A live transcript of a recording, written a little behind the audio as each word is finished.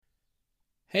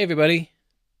Hey, everybody.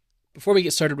 Before we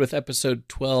get started with episode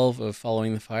 12 of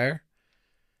Following the Fire,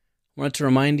 I wanted to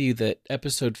remind you that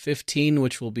episode 15,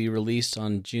 which will be released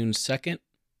on June 2nd,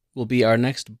 will be our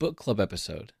next book club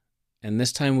episode. And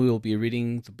this time we will be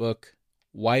reading the book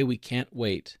Why We Can't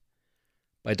Wait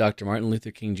by Dr. Martin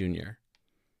Luther King Jr.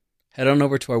 Head on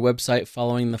over to our website,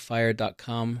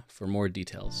 followingthefire.com, for more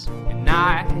details. And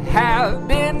I have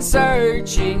been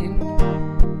searching.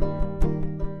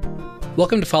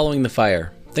 Welcome to Following the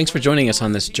Fire. Thanks for joining us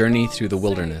on this journey through the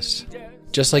wilderness.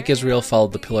 Just like Israel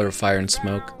followed the pillar of fire and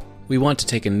smoke, we want to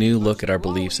take a new look at our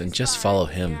beliefs and just follow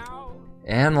him.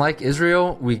 And like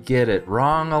Israel, we get it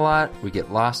wrong a lot, we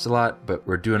get lost a lot, but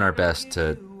we're doing our best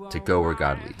to go where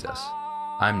God leads us.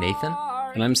 I'm Nathan.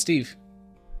 And I'm Steve.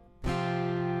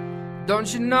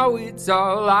 Don't you know it's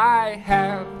all I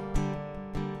have?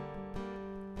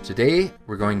 Today,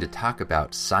 we're going to talk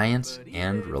about science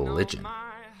and religion.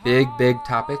 Big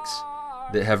topics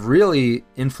that have really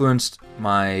influenced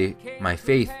my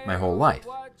faith my whole life.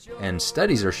 And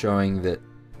studies are showing that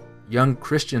young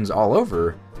Christians all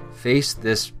over face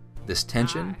this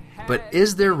tension. But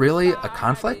is there really a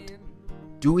conflict?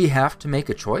 Do we have to make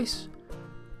a choice?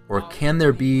 Or can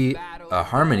there be a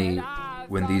harmony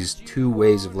when these two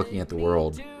ways of looking at the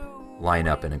world line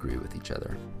up and agree with each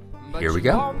other? Here we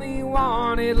go. Only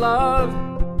wanted love.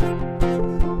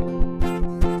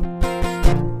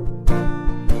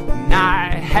 And I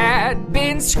had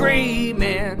been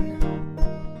screaming.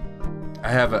 I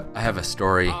have a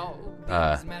story.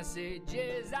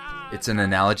 It's an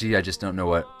analogy. I just don't know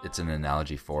what it's an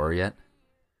analogy for yet.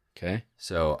 Okay.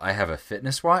 So I have a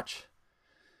fitness watch.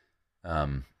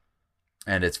 And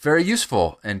it's very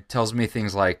useful and tells me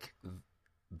things like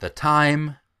the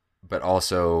time, but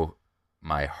also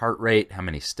my heart rate, how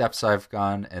many steps I've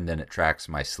gone, and then it tracks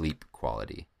my sleep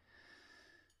quality.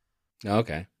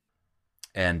 Okay.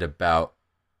 And about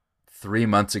 3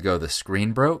 months ago, the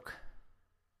screen broke.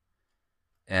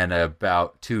 And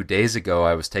about 2 days ago,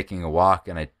 I was taking a walk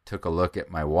and I took a look at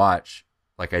my watch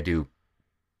like I do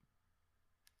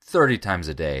 30 times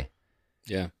a day.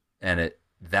 Yeah. And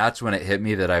that's when it hit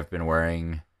me that I've been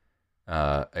wearing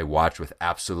a watch with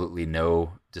absolutely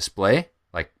no display.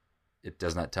 Like, it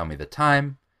does not tell me the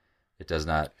time. It does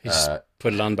not... You just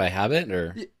put it on by habit,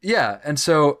 or...? Yeah, and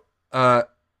so I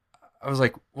was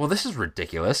like, well, this is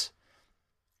ridiculous.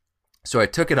 So I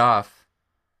took it off,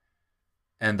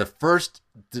 and the first,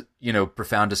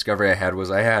 profound discovery I had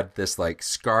was I had this, like,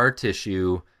 scar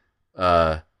tissue,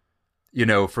 from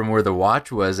where the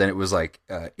watch was, and it was, like,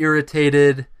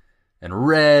 irritated and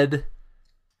red.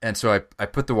 And so I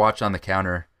put the watch on the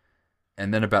counter,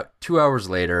 and then about 2 hours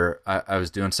later, I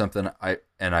was doing something, I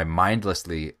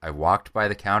mindlessly walked by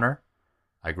the counter,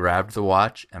 I grabbed the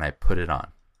watch, and I put it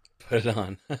on. Put it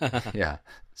on. Yeah.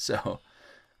 So,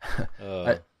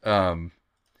 Oh.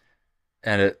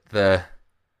 and the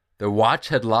watch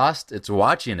had lost its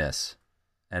watchiness,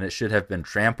 and it should have been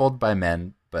trampled by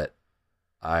men, but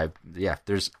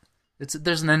there's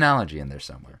an analogy in there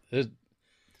somewhere. As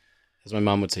my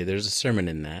mom would say, there's a sermon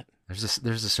in that. There's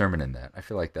a sermon in that. I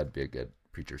feel like that'd be a good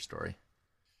preacher story.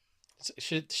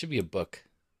 It should be a book.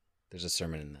 There's a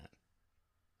sermon in that.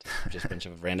 Just a bunch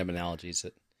of random analogies.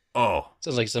 That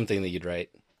sounds like something that you'd write.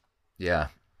 Yeah.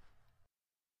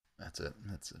 That's it.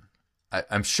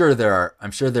 I'm sure there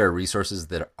are resources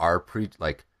that are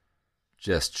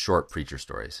just short preacher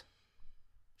stories.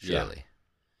 Surely. Yeah.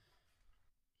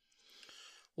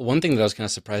 Well, one thing that I was kind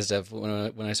of surprised at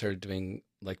when I started doing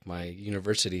like my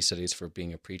university studies for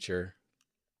being a preacher,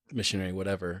 missionary,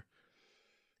 whatever,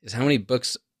 is how many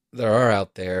books there are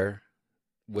out there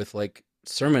with like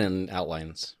sermon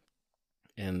outlines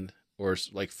or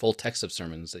like full text of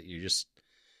sermons that you just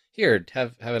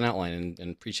have an outline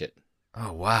and preach it.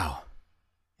 Oh, wow.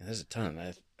 Yeah, there's a ton.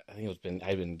 I think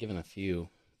I've been given a few,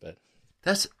 but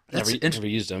that's never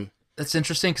used them. That's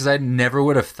interesting because I never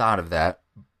would have thought of that,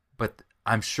 but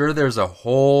I'm sure there's a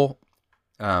whole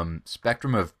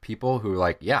spectrum of people who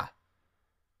are yeah,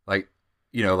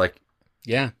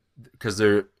 because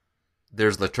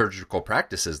there's liturgical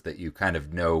practices that you kind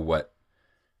of know what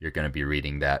you're going to be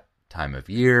reading that time of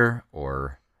year,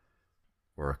 or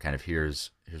kind of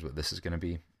here's what this is going to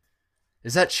be.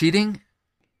 Is that cheating?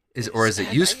 Is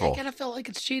it useful? I kind of felt like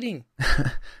it's cheating.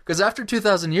 Because after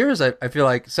 2,000 years, I feel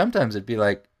like sometimes it'd be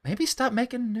like, maybe stop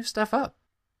making new stuff up.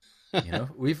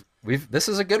 We've this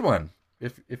is a good one.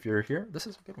 If you're here, this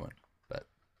is a good one. But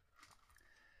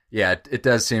yeah, it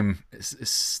does seem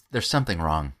there's something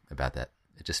wrong about that.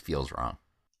 It just feels wrong.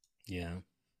 Yeah.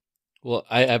 Well,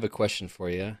 I have a question for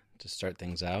you to start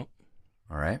things out.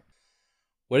 All right.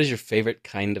 What is your favorite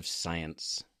kind of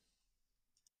science?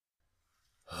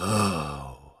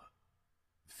 Oh.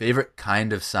 Favorite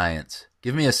kind of science.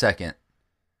 Give me a second.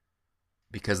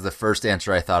 Because the first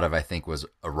answer I thought of, I think, was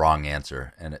a wrong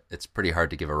answer. And it's pretty hard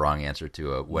to give a wrong answer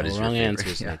to a what is your wrong favorite.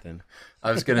 answers, Nathan.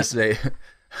 I was going to say...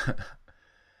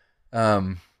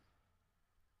 my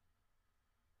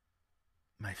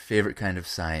favorite kind of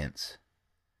science.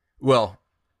 Well,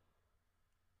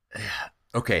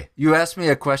 okay. You asked me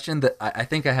a question that I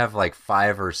think I have like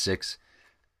 5 or 6.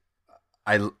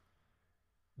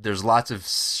 There's lots of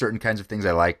certain kinds of things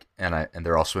I like, and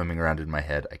they're all swimming around in my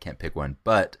head. I can't pick one,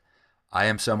 but I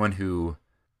am someone who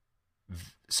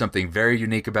something very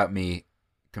unique about me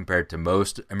compared to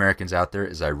most Americans out there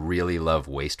is I really love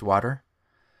wastewater.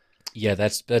 Yeah,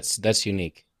 that's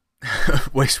unique.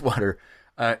 Wastewater.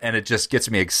 And it just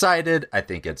gets me excited. I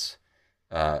think it's,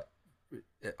 I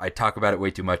talk about it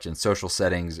way too much in social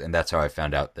settings, and that's how I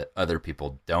found out that other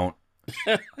people don't.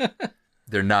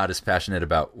 They're not as passionate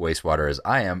about wastewater as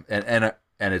I am, and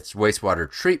it's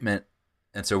wastewater treatment.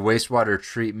 And so wastewater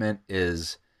treatment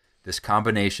is this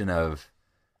combination of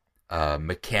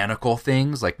mechanical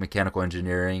things like mechanical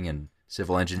engineering and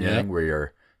civil engineering,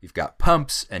 where you've got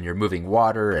pumps and you're moving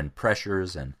water and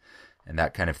pressures and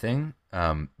that kind of thing.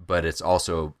 But it's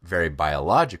also very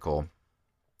biological,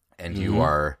 and you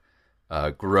are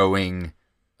growing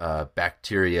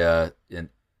bacteria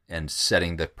and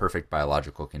setting the perfect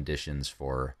biological conditions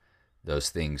for those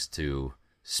things to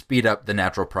speed up the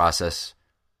natural process,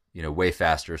 way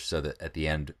faster, so that at the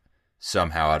end,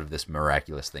 somehow out of this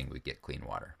miraculous thing, we get clean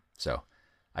water. So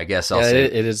I guess I'll say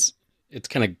it's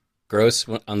kind of gross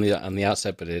on the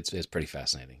outset, but it's pretty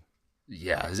fascinating.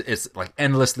 Yeah, it's like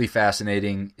endlessly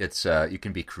fascinating. It's you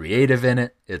can be creative in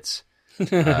it. It's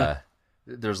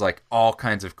there's like all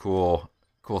kinds of cool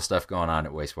stuff going on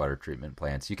at wastewater treatment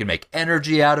plants. You can make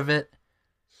energy out of it.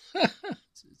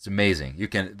 It's amazing. You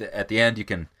can at the end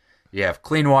you have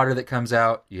clean water that comes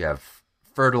out. You have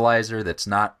fertilizer that's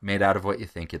not made out of what you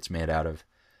think it's made out of,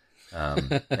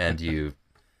 and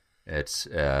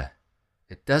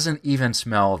it doesn't even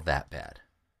smell that bad.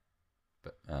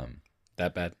 But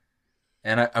that bad.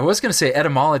 And I was going to say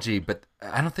etymology, but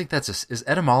I don't think is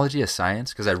etymology a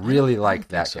science? Because I really like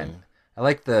that so. kind. I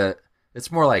like it's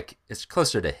more like, it's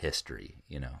closer to history,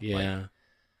 Yeah.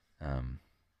 Like,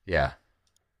 yeah.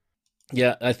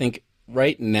 Yeah, I think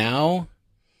right now,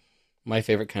 my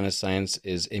favorite kind of science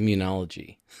is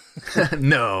immunology.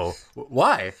 No.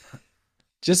 Why?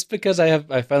 Just because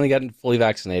I finally gotten fully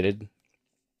vaccinated.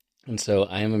 And so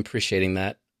I am appreciating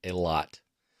that a lot.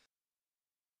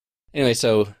 Anyway,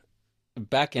 so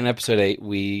back in episode 8,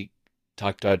 we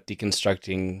talked about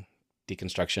deconstruction.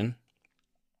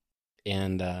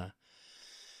 And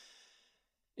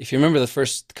if you remember, the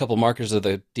first couple markers of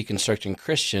the deconstructing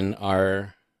Christian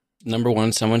are, number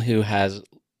 1, someone who has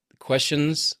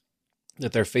questions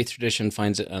that their faith tradition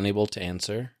finds it unable to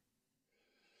answer.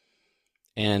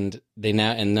 And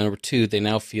number 2, they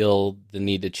now feel the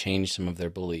need to change some of their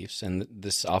beliefs. And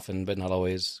this often, but not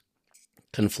always,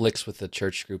 conflicts with the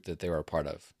church group that they were a part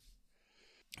of.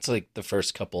 It's like the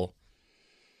first couple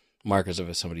markers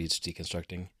of somebody who's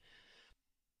deconstructing.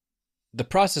 The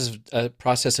process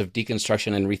of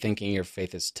deconstruction and rethinking your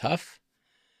faith is tough,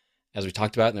 as we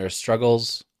talked about, and there are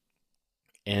struggles,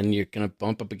 and you're going to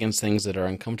bump up against things that are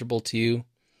uncomfortable to you.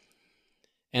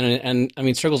 And I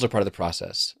mean, struggles are part of the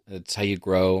process. It's how you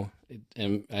grow.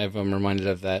 And I'm reminded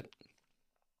of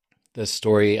the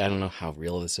story, I don't know how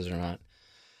real this is or not,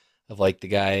 of like the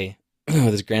guy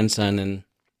with his grandson and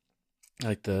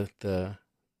like the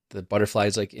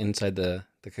butterflies like inside the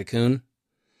cocoon.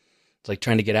 It's like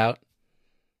trying to get out.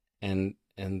 And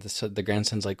the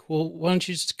grandson's like, well, why don't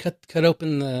you just cut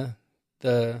open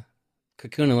the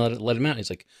cocoon and let him out? He's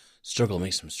like, struggle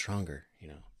makes him stronger,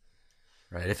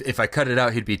 Right. If I cut it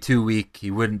out, he'd be too weak.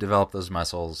 He wouldn't develop those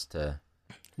muscles to.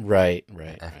 Right.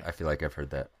 I feel like I've heard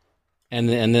that. And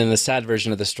then the sad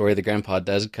version of the story, the grandpa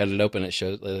does cut it open. It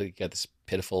shows like, got this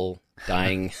pitiful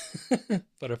dying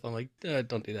butterfly. I'm like,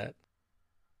 don't do that.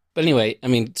 But anyway, I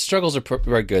mean, struggles are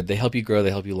good. They help you grow.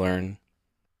 They help you learn.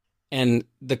 And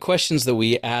the questions that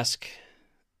we ask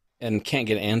and can't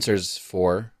get answers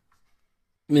for,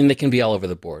 I mean, they can be all over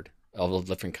the board, all the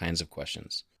different kinds of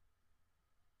questions.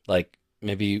 Like,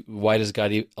 maybe, why does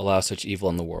God allow such evil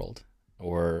in the world?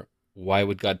 Or why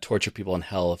would God torture people in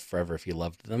hell forever if he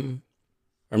loved them?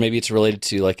 Or maybe it's related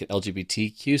to like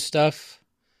LGBTQ stuff.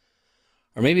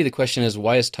 Or maybe the question is,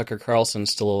 why is Tucker Carlson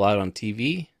still allowed on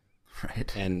TV?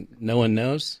 Right. And no one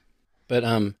knows. But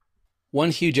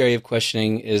one huge area of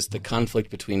questioning is the conflict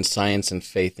between science and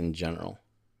faith in general.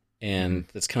 And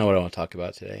that's kind of what I want to talk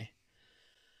about today.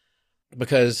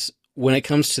 Because when it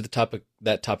comes to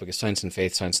that topic of science and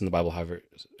faith, science in the Bible, however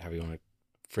you want to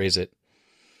phrase it,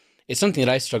 it's something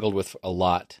that I struggled with a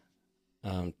lot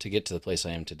to get to the place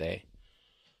I am today.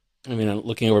 I mean,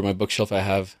 looking over my bookshelf,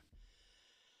 I've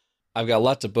got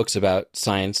lots of books about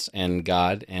science and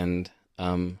God, and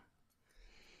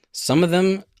some of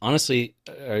them, honestly,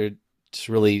 are just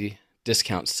really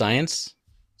discount science.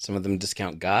 Some of them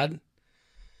discount God.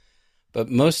 But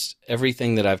most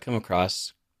everything that I've come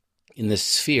across in this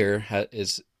sphere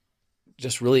is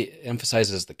just really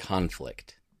emphasizes the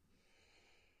conflict.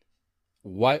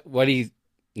 Why do you,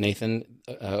 Nathan,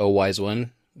 a wise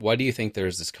one, why do you think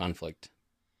there's this conflict?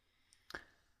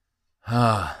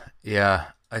 Yeah,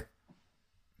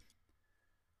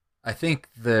 I think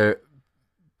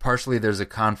partially there's a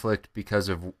conflict because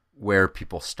of where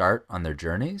people start on their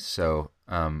journeys. So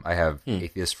I have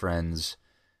atheist friends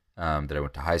that I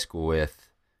went to high school with,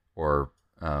 or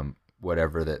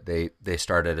whatever, that they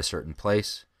start at a certain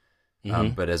place.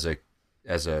 But as a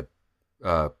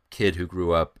kid who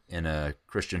grew up in a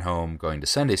Christian home going to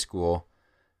Sunday school,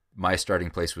 my starting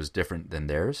place was different than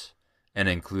theirs, and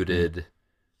included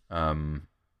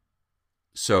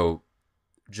so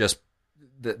just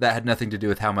that had nothing to do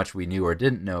with how much we knew or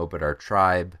didn't know, but our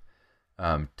tribe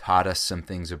taught us some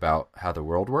things about how the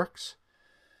world works.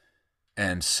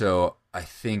 And so I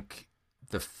think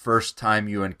the first time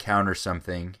you encounter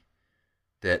something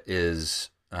that is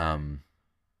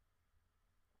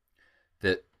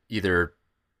that either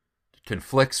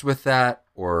conflicts with that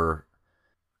or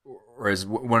is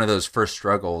one of those first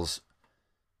struggles,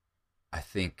 I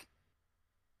think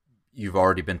you've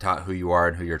already been taught who you are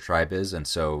and who your tribe is, and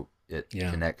so it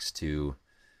connects to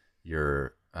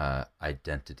your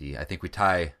identity. I think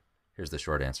here's the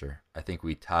short answer, I think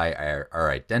we tie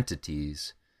our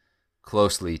identities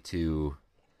closely to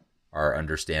our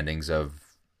understandings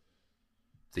of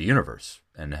the universe,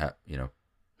 and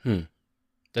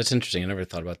That's interesting. I never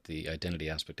thought about the identity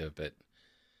aspect of it, but it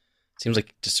seems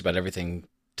like just about everything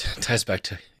ties back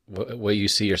to what you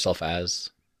see yourself as.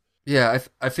 Yeah,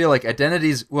 I feel like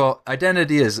identity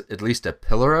is at least a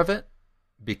pillar of it,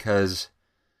 because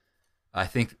I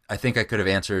think I could have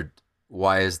answered,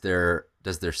 why does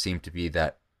there seem to be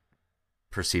that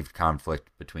perceived conflict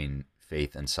between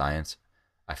faith and science?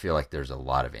 I feel like there's a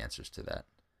lot of answers to that.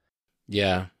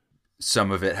 Yeah.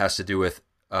 Some of it has to do with,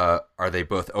 are they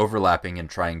both overlapping and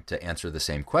trying to answer the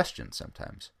same question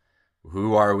sometimes?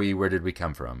 Who are we? Where did we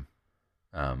come from?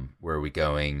 Where are we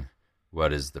going?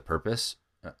 What is the purpose?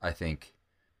 I think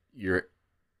your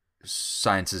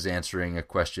science is answering a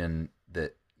question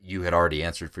that you had already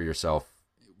answered for yourself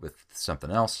with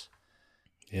something else.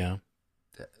 Yeah.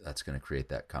 That's going to create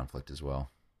that conflict as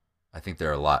well. I think there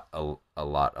are a lot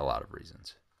of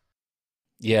reasons.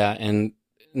 Yeah, and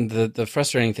the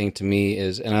frustrating thing to me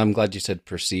is, and I'm glad you said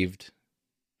perceived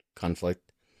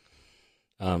conflict.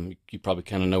 You probably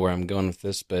kind of know where I'm going with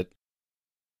this, but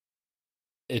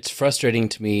it's frustrating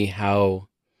to me how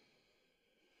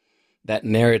that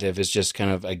narrative is just kind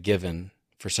of a given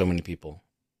for so many people.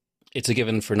 It's a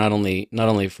given for not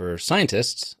only for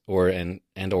scientists or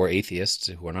atheists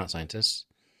who are not scientists,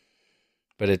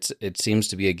 but it seems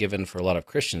to be a given for a lot of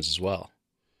Christians as well.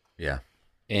 Yeah.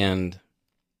 And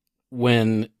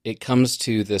when it comes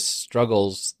to the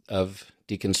struggles of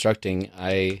deconstructing,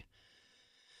 I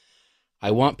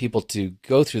want people to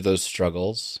go through those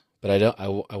struggles, but I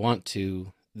want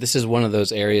to, this is one of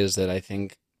those areas that I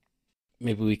think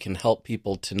maybe we can help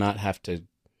people to not have to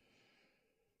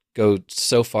go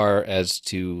so far as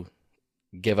to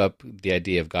give up the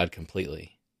idea of God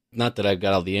completely. Not that I've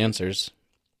got all the answers,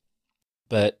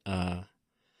 but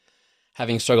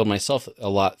having struggled myself a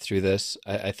lot through this,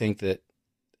 I think that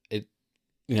it,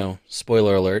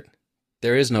 spoiler alert,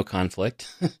 there is no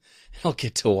conflict. I'll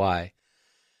get to why.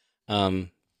 But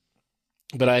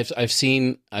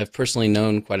I've personally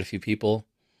known quite a few people,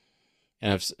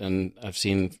 and I've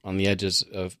seen on the edges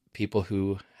of people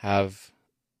who have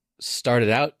started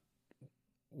out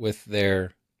with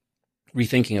their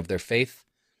rethinking of their faith,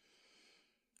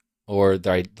 or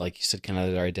their, like you said, kind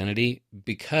of their identity,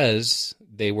 because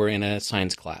they were in a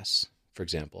science class, for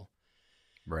example.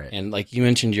 Right. And like you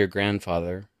mentioned, your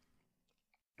grandfather,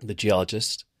 the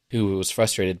geologist, who was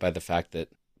frustrated by the fact that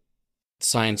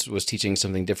science was teaching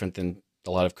something different than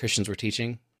a lot of Christians were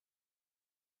teaching.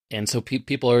 And so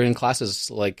people are in classes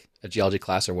like a geology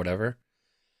class or whatever,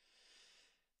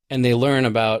 and they learn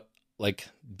about like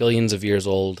billions of years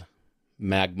old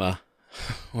magma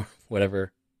or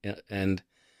whatever, and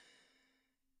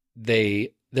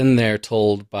they're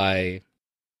told by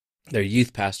their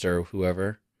youth pastor or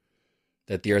whoever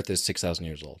that the earth is 6,000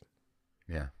 years old.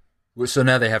 Yeah. So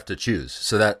now they have to choose.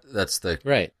 So that's the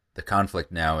right. The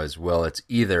conflict now is, well, it's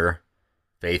either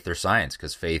faith or science,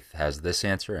 because faith has this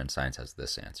answer and science has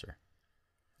this answer.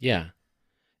 Yeah.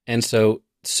 And so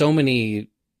many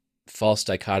false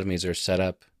dichotomies are set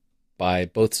up by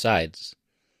both sides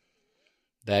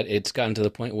that it's gotten to the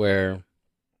point where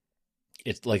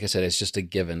it's, like I said, it's just a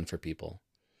given for people.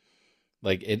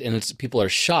 Like it, and it's, people are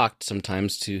shocked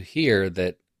sometimes to hear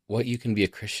that what, you can be a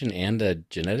Christian and a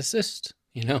geneticist,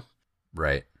 you know?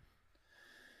 Right.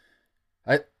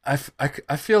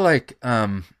 I feel like,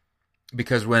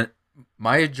 because when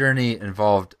my journey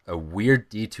involved a weird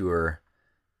detour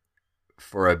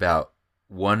for about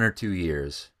 1 or 2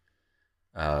 years,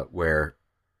 where,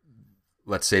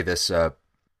 let's say this,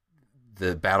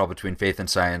 the battle between faith and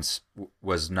science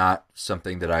was not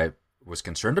something that I was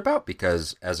concerned about,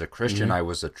 because as a Christian, I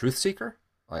was a truth seeker.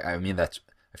 I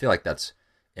feel like that's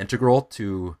integral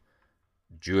to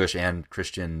Jewish and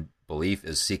Christian belief,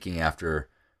 is seeking after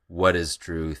what is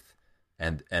truth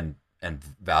and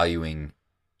valuing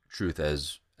truth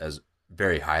as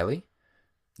very highly.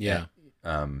 Yeah.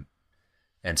 And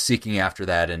seeking after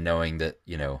that, and knowing that,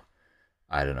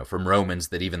 I don't know, from Romans,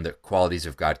 that even the qualities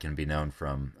of God can be known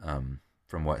from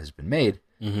what has been made.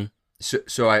 Mm-hmm.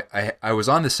 So I was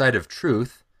on the side of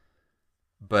truth,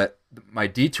 but my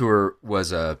detour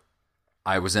was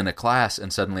I was in a class,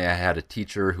 and suddenly I had a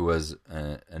teacher who was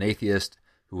an atheist,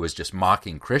 who was just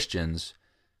mocking Christians,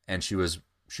 and she was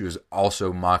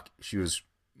also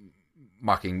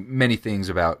mocking many things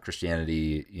about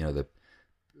Christianity, the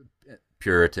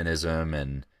Puritanism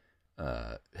and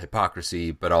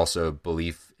hypocrisy, but also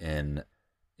belief in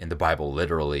the Bible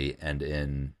literally, and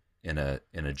in a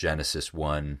Genesis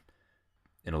 1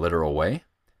 in a literal way.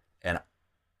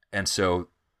 And so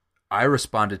I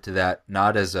responded to that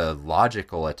not as a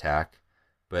logical attack,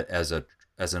 but as a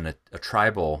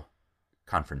tribal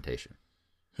confrontation.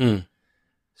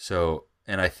 So,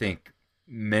 and I think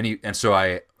so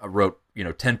I wrote,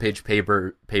 10-page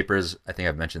papers. I think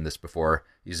I've mentioned this before,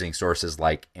 using sources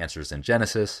like Answers in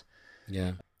Genesis.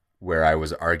 Yeah. Where I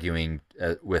was arguing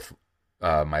with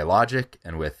my logic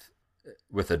and with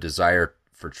a desire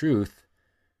for truth,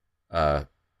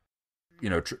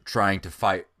 trying to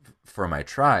fight for my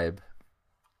tribe.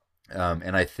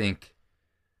 And I think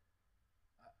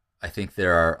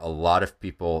there are a lot of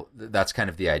people, that's kind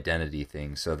of the identity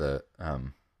thing. So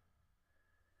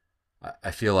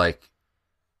I feel like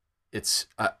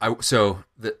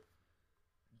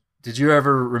did you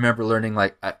ever remember learning,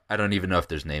 like, I don't even know if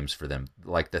there's names for them,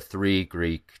 like the 3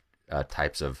 Greek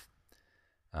types of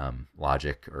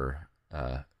logic or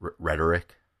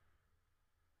rhetoric?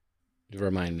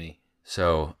 Remind me.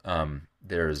 So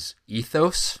there's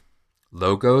ethos,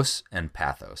 logos, and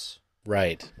pathos.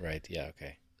 Right. Yeah.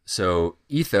 Okay. So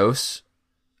ethos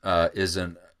is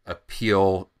an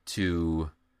appeal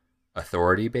to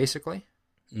authority, basically.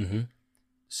 Mm-hmm.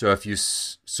 So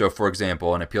for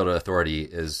example, an appeal to authority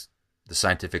is, the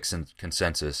scientific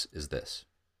consensus is this.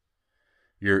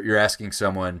 You're asking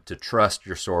someone to trust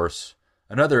your source.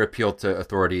 Another appeal to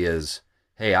authority is,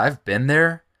 hey, I've been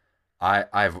there.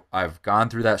 I've gone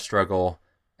through that struggle,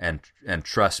 and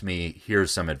trust me,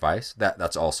 here's some advice.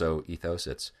 That's also ethos.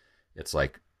 It's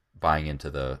like buying into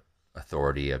the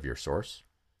authority of your source.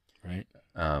 Right.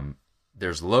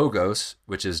 There's logos,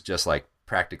 which is just like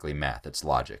practically math. It's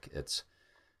logic. It's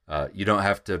you don't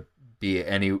have to be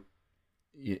any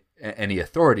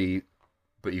authority,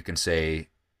 but you can say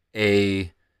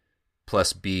A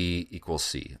plus B equals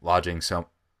C. Logically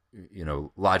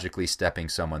stepping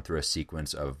someone through a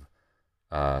sequence of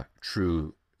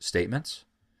true statements.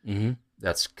 Mm-hmm.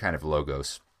 That's kind of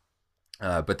logos.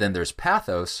 But then there's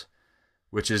pathos,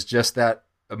 which is just that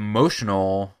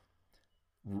emotional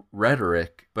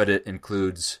rhetoric, but it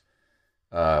includes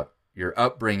your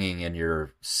upbringing and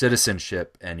your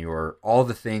citizenship and all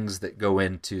the things that go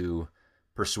into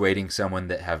persuading someone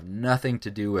that have nothing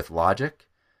to do with logic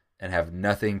and have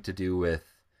nothing to do with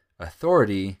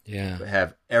authority, but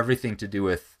have everything to do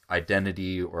with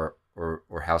identity or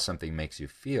how something makes you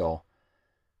feel.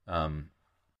 And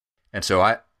so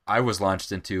I was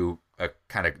launched into a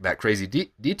kind of that crazy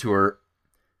detour.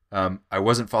 I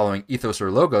wasn't following ethos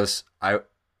or logos. I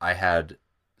had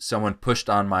someone pushed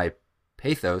on my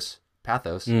pathos,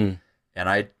 and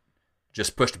I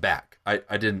just pushed back. I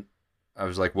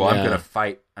was like, well, I'm gonna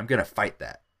fight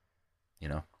that,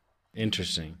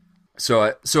 Interesting.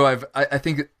 So I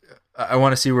think I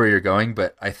want to see where you're going,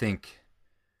 but I think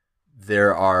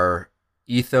there are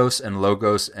ethos and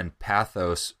logos and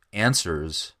pathos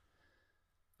answers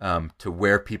to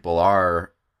where people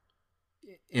are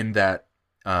in that.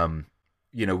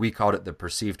 We called it the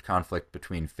perceived conflict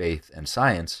between faith and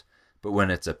science, but when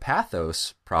it's a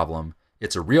pathos problem,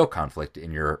 it's a real conflict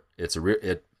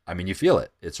I mean, you feel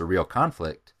it. It's a real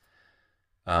conflict.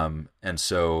 And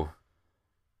so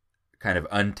kind of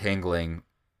untangling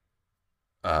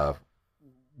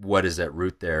what is at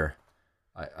root there,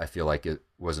 I feel like it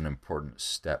was an important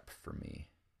step for me.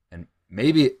 And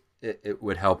maybe it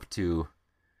would help to,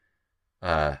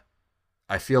 I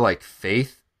feel like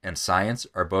faith and science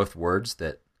are both words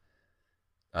that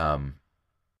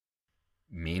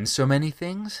mean so many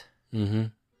things. Mm-hmm.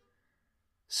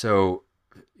 So,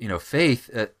 faith,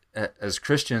 as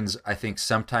Christians, I think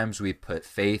sometimes we put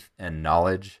faith and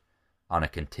knowledge on a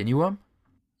continuum.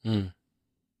 Mm.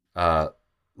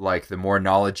 Like the more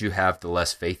knowledge you have, the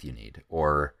less faith you need.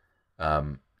 Or,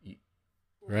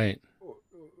 right.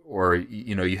 Or,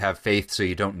 you have faith so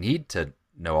you don't need to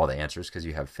know all the answers because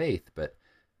you have faith. But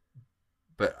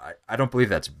I don't believe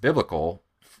that's biblical.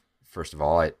 First of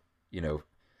all,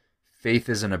 faith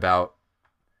isn't about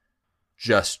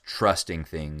just trusting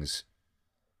things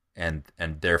and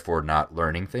therefore not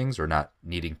learning things or not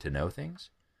needing to know things.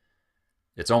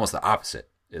 It's almost the opposite.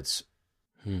 It's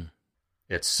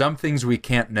some things we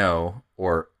can't know,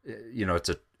 or it's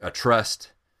a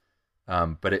trust,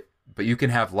 but you can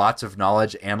have lots of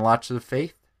knowledge and lots of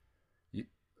faith,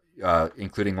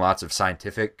 including lots of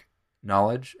scientific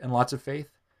knowledge and lots of faith,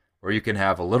 or you can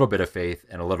have a little bit of faith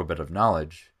and a little bit of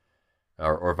knowledge,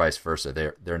 or vice versa.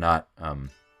 They're not.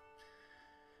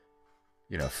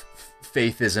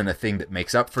 Faith isn't a thing that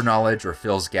makes up for knowledge or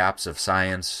fills gaps of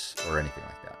science or anything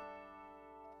like that.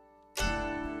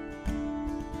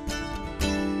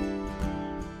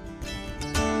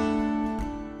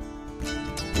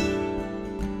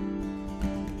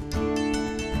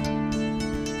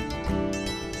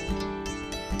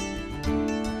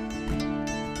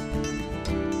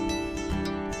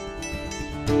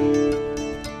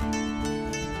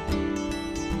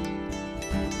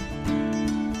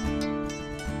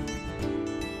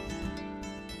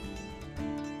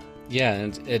 Yeah,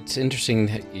 and it's interesting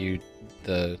that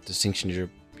the distinction you're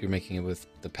making with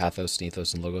the pathos,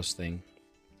 ethos, and logos thing,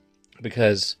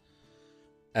 because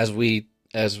as we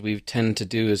tend to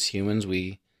do as humans,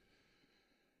 when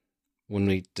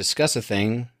we discuss a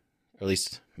thing, or at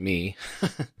least me,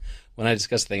 when I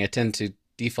discuss a thing, I tend to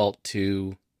default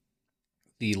to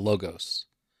the logos,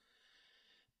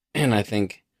 and I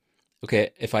think,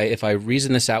 okay, if I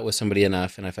reason this out with somebody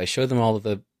enough, and if I show them all of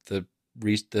the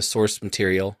source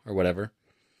material or whatever,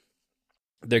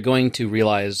 they're going to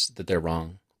realize that they're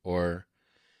wrong, or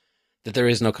that there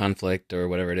is no conflict, or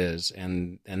whatever it is,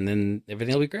 and then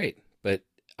everything will be great. But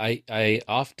I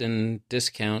often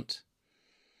discount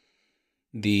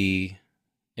the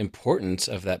importance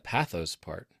of that pathos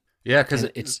part. Yeah, because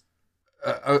it's.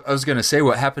 I was going to say,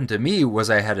 what happened to me was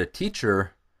I had a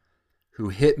teacher who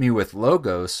hit me with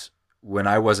logos when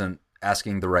I wasn't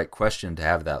asking the right question to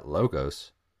have that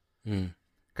logos.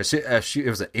 Because she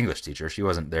was an English teacher. She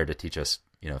wasn't there to teach us,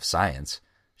 science.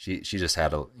 She just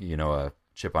had a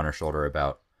chip on her shoulder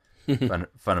about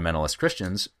fundamentalist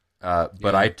Christians.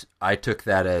 But I took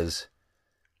that as,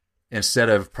 instead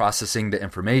of processing the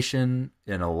information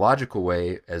in a logical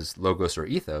way as logos or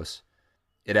ethos,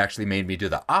 it actually made me do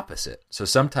the opposite. So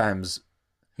sometimes,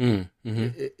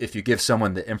 if you give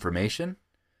someone the information,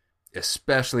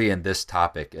 especially in this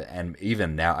topic, and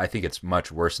even now, I think it's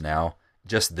much worse now.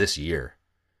 Just this year,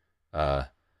 there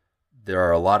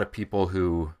are a lot of people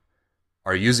who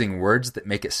are using words that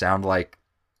make it sound like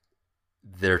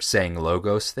they're saying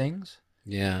logos things.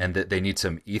 Yeah. And that they need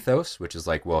some ethos, which is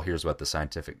like, well, here's what the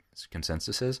scientific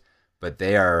consensus is. But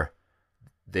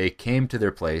they came to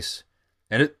their place,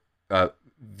 and it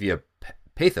via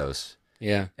pathos.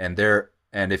 Yeah. And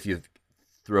if you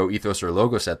throw ethos or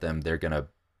logos at them, they're gonna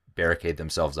barricade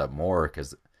themselves up more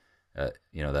because, that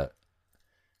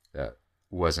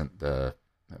wasn't the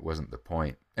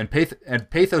point. And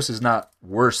pathos is not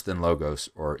worse than logos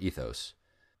or ethos.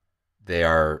 They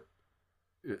are,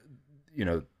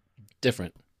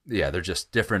 different. Yeah, they're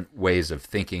just different ways of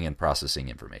thinking and processing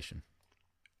information.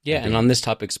 Yeah, and on this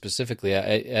topic specifically,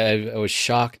 I was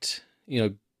shocked.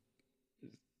 I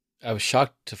was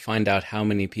shocked to find out how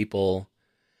many people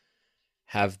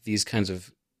have these kinds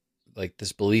of, like,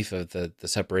 this belief of the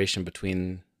separation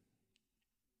between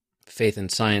faith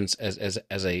and science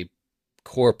as a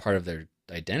core part of their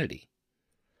identity.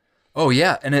 Oh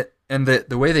yeah, and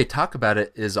the way they talk about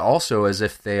it is also as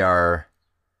if they are,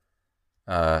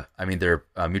 they're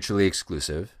mutually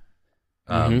exclusive.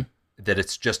 That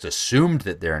it's just assumed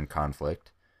that they're in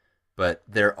conflict, but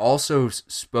they're also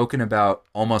spoken about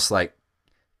almost like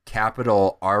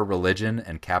capital R religion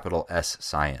and capital S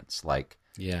science. Like,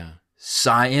 yeah.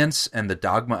 Science and the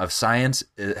dogma of science,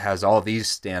 it has all these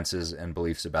stances and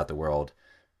beliefs about the world.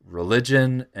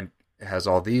 Religion has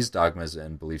all these dogmas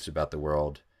and beliefs about the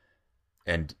world,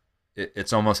 and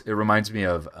it reminds me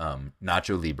of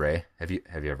Nacho Libre. Have you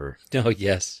ever? Oh,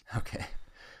 yes. Okay.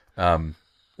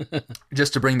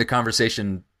 Just to bring the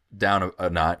conversation down a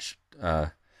notch,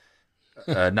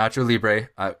 Nacho Libre,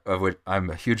 of which I'm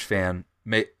a huge fan,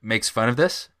 makes fun of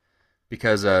this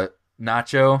because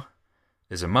Nacho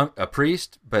is a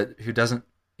priest, but who doesn't,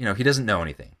 he doesn't know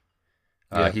anything.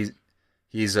 Yeah.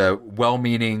 He's a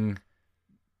well-meaning,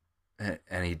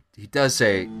 and he does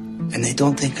say, And they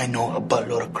don't think I know a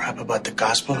buttload of crap about the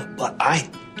gospel, but I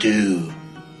do.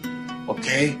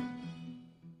 Okay?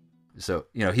 so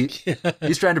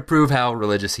he's trying to prove how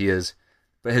religious he is,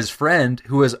 but his friend,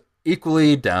 who is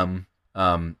equally dumb,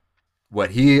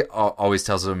 what he always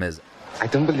tells him is, I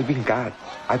don't believe in God.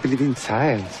 I believe in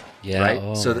science. Yeah. Right?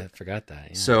 Oh, So I forgot that.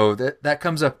 Yeah. So that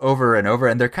comes up over and over,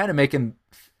 and they're kind of making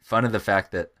fun of the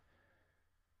fact that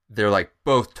they're like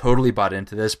both totally bought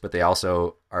into this, but they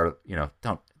also are,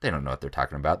 they don't know what they're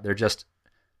talking about. They're just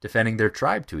defending their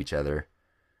tribe to each other,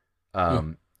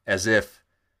 as if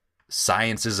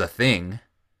science is a thing,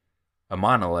 a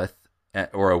monolith,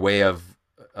 or a way of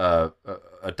a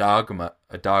dogma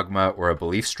or a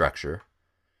belief structure,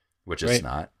 which it's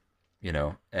not,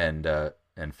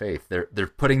 and faith. They're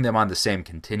putting them on the same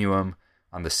continuum,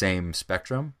 on the same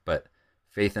spectrum, but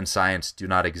faith and science do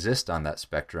not exist on that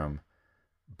spectrum,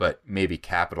 but maybe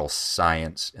capital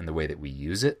science in the way that we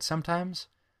use it sometimes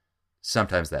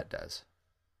that does.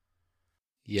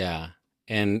 Yeah,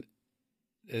 and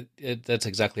that's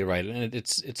exactly right, and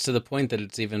it's to the point that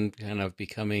it's even kind of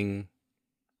becoming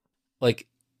like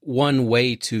one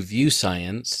way to view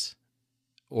science,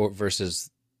 or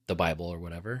versus the Bible or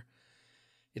whatever.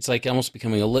 It's like almost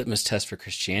becoming a litmus test for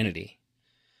Christianity.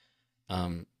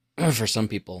 For some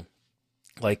people,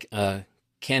 like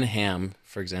Ken Ham,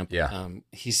 for example,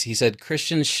 he said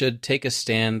Christians should take a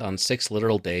stand on 6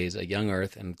 literal days, a young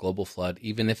earth, and global flood,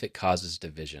 even if it causes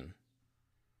division.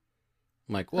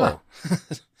 I'm like, whoa. Huh.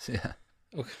 Yeah.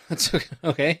 That's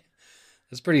okay.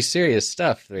 That's pretty serious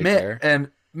stuff right there.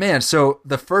 And so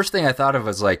the first thing I thought of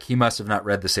was like, he must have not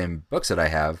read the same books that I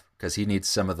have, because he needs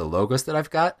some of the logos that I've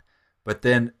got. But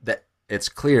then it's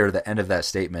clear the end of that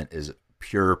statement is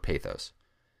pure pathos.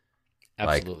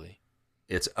 Absolutely. Like,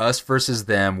 it's us versus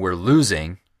them. We're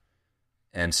losing.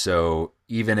 And so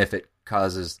even if it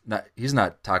causes, he's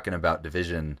not talking about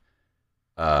division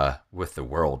with the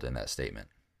world in that statement.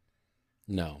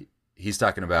 No. He's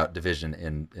talking about division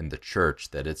in the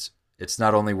church, that it's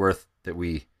not only worth that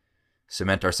we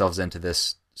cement ourselves into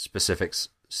this specific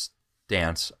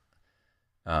stance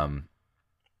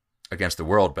against the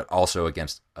world, but also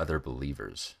against other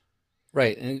believers.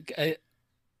 Right. And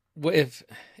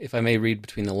if I may read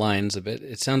between the lines a bit,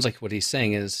 it sounds like what he's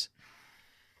saying is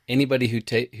anybody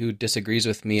who disagrees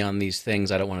with me on these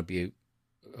things, I don't want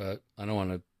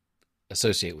to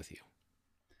associate with you.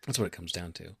 That's what it comes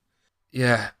down to.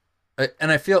 Yeah.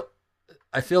 And I feel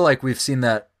like we've seen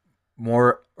that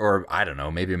more, or I don't know,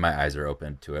 maybe my eyes are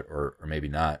open to it, or maybe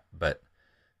not, but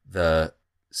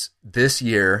this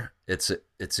year it's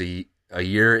a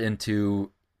year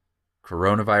into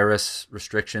coronavirus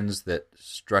restrictions that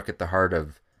struck at the heart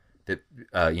of that,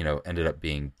 ended up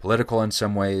being political in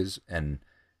some ways, and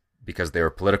because they were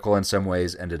political in some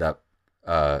ways, ended up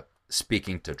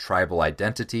speaking to tribal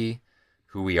identity,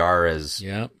 who we are as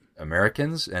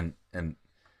Americans, and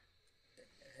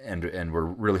we're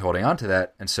really holding on to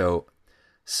that. And so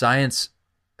science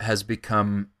has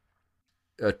become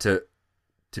to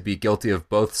be guilty of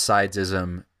both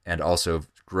sidesism and also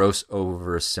gross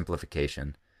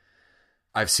oversimplification.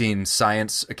 I've seen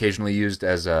science occasionally used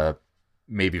as a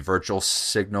maybe virtual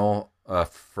signal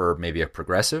for maybe a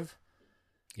progressive.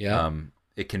 Yeah.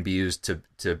 It can be used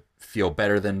to feel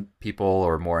better than people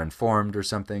or more informed or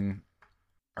something.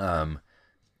 And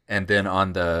then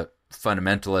on the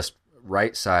fundamentalist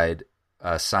right side,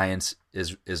 science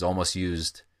is almost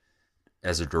used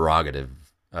as a derogative,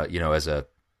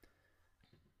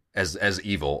 as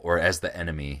evil or as the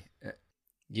enemy.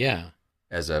 Yeah.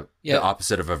 As the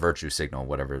opposite of a virtue signal,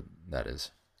 whatever that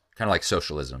is. Kind of like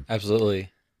socialism. Absolutely.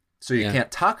 So you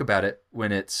can't talk about it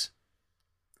when it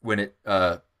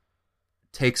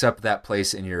takes up that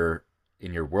place in your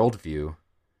worldview.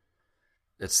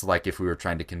 It's like if we were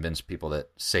trying to convince people that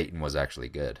Satan was actually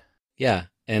good. Yeah,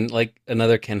 and like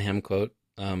another Ken Ham quote,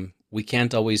 we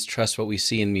can't always trust what we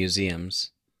see in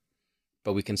museums,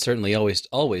 but we can certainly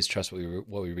always trust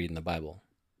what we read in the Bible.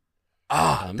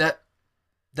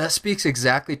 That speaks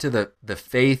exactly to the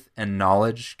faith and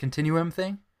knowledge continuum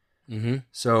thing. Mm-hmm.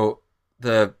 So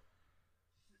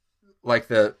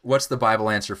what's the Bible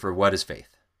answer for what is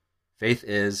faith? Faith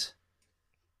is,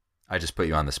 I just put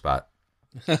you on the spot.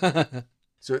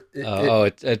 So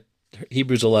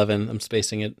Hebrews 11. I'm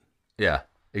spacing it. yeah,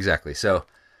 exactly. So,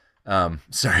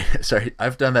 sorry,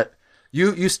 I've done that.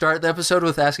 You start the episode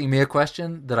with asking me a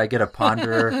question that I get to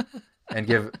ponder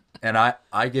and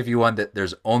I give you one that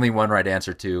there's only one right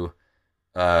answer to,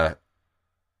 that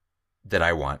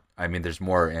I want. I mean, there's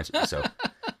more answers. So,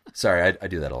 sorry, I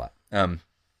do that a lot.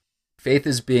 Faith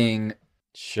is being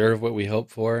sure of what we hope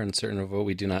for and certain of what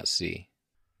we do not see.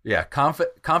 Yeah,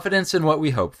 confidence in what we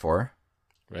hope for.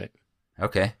 Right.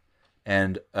 Okay.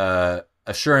 And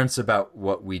assurance about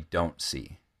what we don't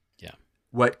see. Yeah.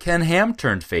 What Ken Ham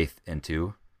turned faith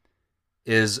into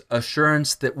is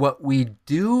assurance that what we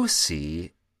do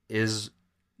see is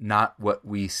not what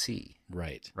we see.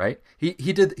 Right. Right?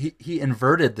 He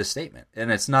inverted the statement,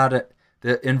 and it's not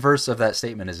the inverse of that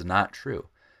statement is not true.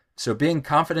 So being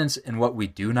confident in what we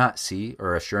do not see,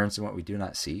 or assurance in what we do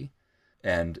not see,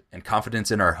 and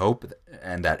confidence in our hope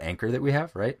and that anchor that we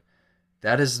have, right?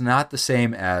 That is not the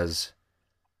same as,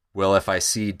 well, if I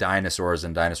see dinosaurs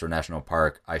in Dinosaur National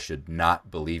Park, I should not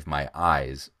believe my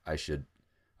eyes. I should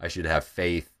have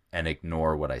faith and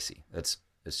ignore what I see. It's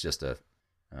just a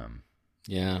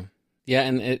yeah,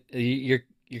 and you're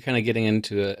kind of getting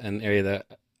into an area that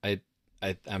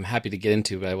I'm happy to get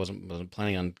into, but I wasn't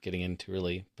planning on getting into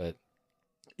really. But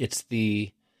it's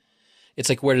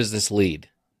like, where does this lead?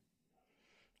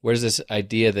 Where's this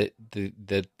idea that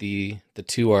the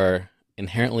two are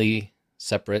inherently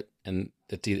separate and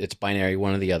that it's binary,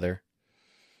 one or the other?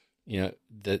 You know,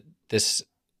 that this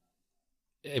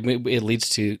it leads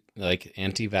to like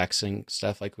anti-vaxxing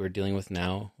stuff like we're dealing with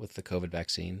now with the COVID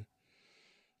vaccine.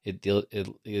 It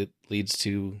leads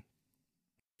to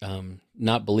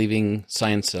not believing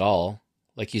science at all.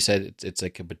 Like you said, it's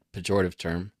like a pejorative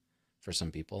term for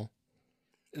some people.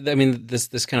 I mean,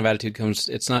 this kind of attitude comes.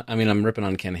 It's not. I mean, I'm ripping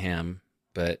on Ken Ham,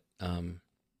 but and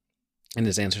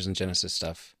his Answers in Genesis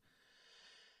stuff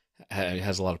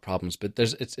has a lot of problems. But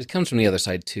it comes from the other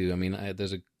side too. I mean,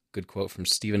 there's a good quote from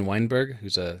Steven Weinberg,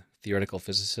 who's a theoretical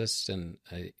physicist, and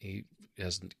he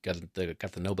has got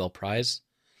the Nobel Prize.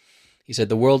 He said,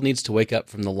 "The world needs to wake up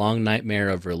from the long nightmare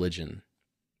of religion.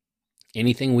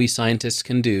 Anything we scientists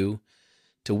can do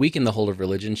to weaken the hold of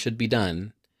religion should be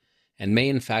done, and may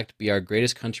in fact be our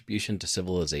greatest contribution to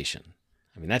civilization."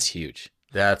 I mean, that's huge.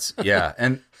 That's yeah,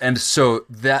 and so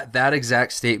that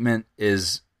exact statement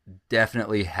is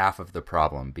definitely half of the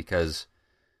problem, because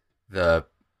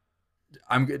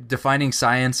I'm defining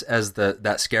science as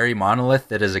that scary monolith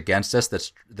that is against us,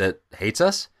 that hates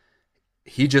us.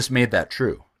 He just made that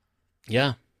true.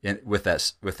 Yeah. With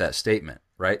that statement,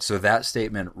 right? So that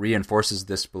statement reinforces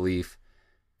this belief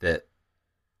that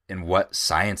in what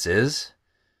science is,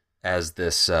 as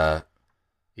this, let's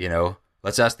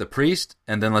ask the priest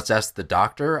and then let's ask the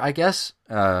doctor, I guess.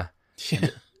 But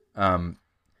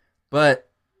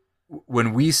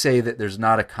when we say that there's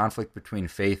not a conflict between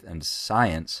faith and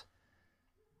science,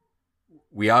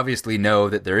 we obviously know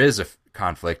that there is a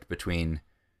conflict between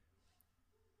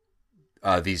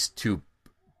these two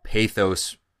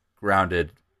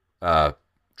pathos-grounded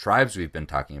tribes we've been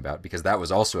talking about, because that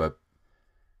was also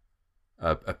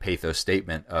a pathos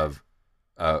statement of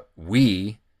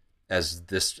we, as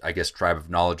this, I guess, tribe of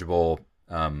knowledgeable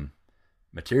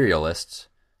materialists,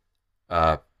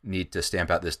 need to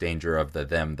stamp out this danger of the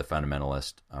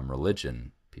fundamentalist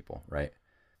religion people, right?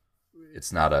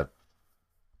 It's not a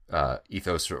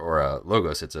ethos or a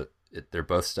logos. They're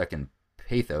both stuck in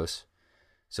pathos.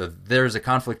 So there's a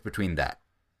conflict between that,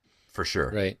 for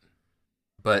sure. Right.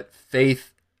 But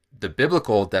faith, the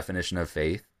biblical definition of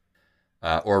faith,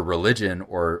 or religion,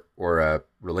 or a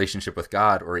relationship with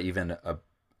God, or even,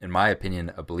 in my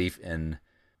opinion, a belief in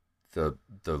the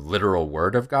literal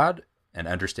word of God and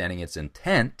understanding its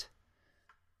intent,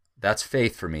 that's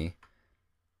faith for me.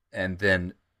 And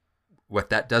then what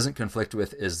that doesn't conflict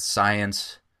with is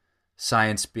science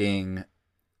being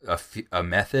a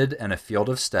method and a field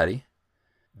of study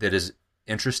that is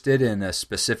interested in a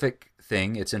specific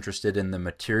thing. It's interested in the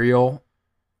material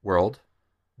world,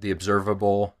 the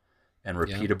observable and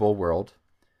repeatable world.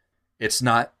 It's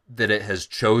not that it has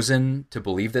chosen to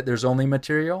believe that there's only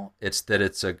material. It's that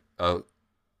it's a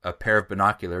pair of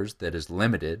binoculars that is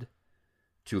limited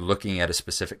to looking at a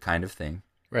specific kind of thing.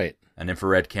 Right. An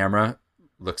infrared camera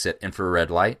looks at infrared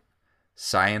light.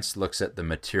 Science looks at the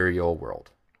material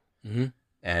world. Mm-hmm.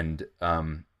 And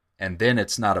then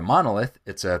it's not a monolith.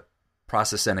 It's a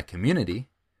process and a community.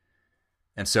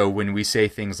 And so when we say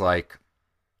things like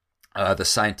the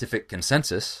scientific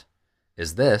consensus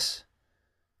is this,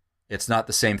 it's not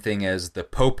the same thing as the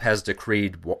Pope has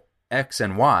decreed X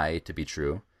and Y to be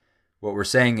true. What we're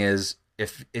saying is,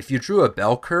 if you drew a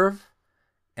bell curve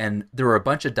and there were a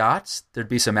bunch of dots. There'd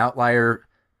be some outlier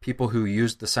people who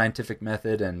used the scientific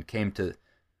method and came to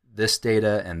this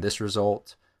data and this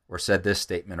result, or said this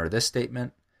statement or this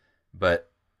statement.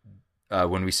 But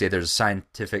when we say there's a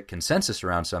scientific consensus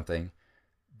around something,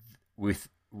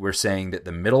 we're saying that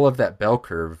the middle of that bell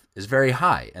curve is very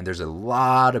high, and there's a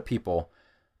lot of people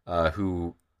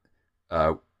who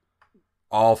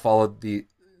all followed the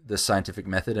scientific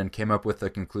method and came up with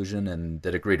a conclusion and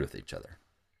that agreed with each other.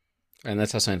 And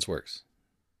that's how science works.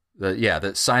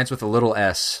 The science with a little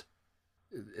s.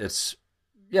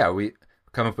 We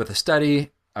come up with a study.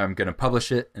 I'm going to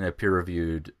publish it in a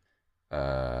peer-reviewed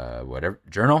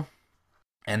journal,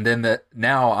 and then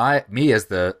me as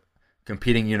the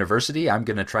competing university, I'm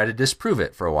going to try to disprove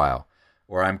it for a while,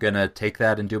 or I'm going to take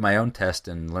that and do my own test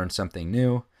and learn something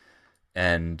new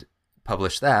and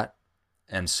publish that.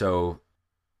 And so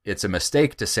it's a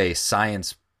mistake to say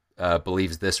science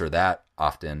believes this or that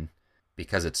often,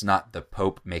 because it's not the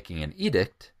Pope making an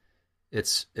edict.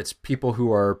 It's people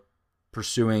who are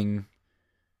pursuing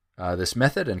this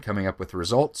method and coming up with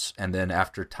results, and then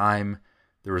after time,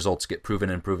 the results get proven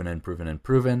and proven and proven and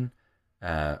proven,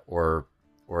 or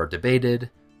debated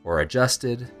or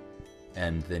adjusted,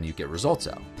 and then you get results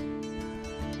out.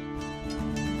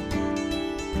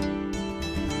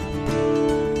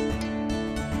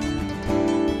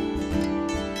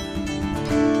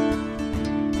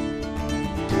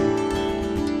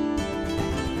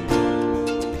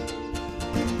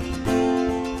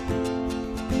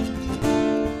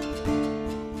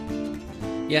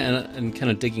 Yeah, and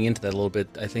kind of digging into that a little bit,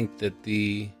 I think that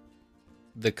the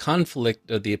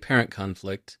conflict, or the apparent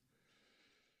conflict,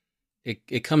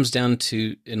 it comes down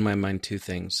to, in my mind, two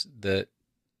things. That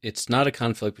it's not a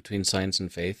conflict between science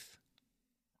and faith.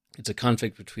 It's a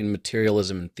conflict between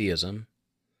materialism and theism.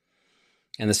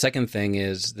 And the second thing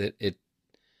is that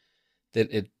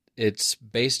it's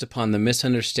based upon the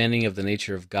misunderstanding of the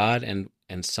nature of God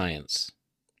and science,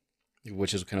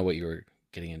 which is kind of what you were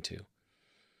getting into.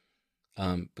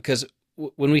 Because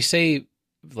when we say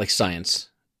like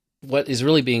science, what is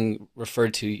really being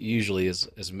referred to usually is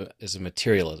a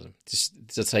materialism. Just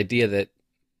this idea that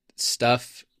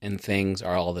stuff and things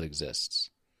are all that exists.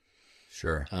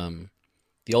 Sure.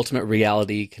 The ultimate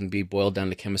reality can be boiled down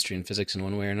to chemistry and physics in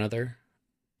one way or another,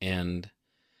 and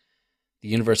the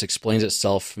universe explains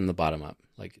itself from the bottom up.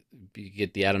 Like, you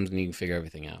get the atoms and you can figure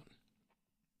everything out.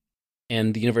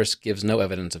 And the universe gives no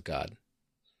evidence of God.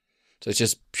 So it's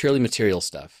just purely material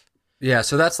stuff. Yeah,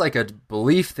 so that's like a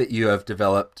belief that you have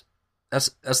developed.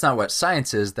 That's not what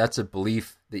science is. That's a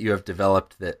belief that you have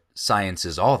developed that science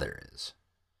is all there is.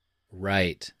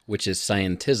 Right, which is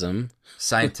scientism.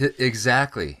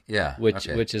 Exactly, yeah.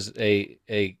 Which is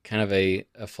a kind of a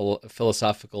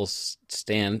philosophical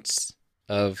stance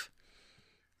of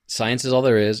science is all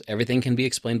there is. Everything can be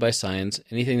explained by science.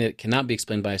 Anything that cannot be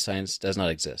explained by science does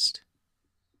not exist,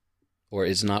 or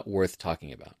is not worth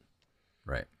talking about.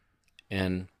 Right.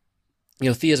 And,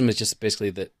 theism is just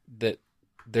basically that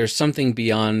there's something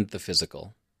beyond the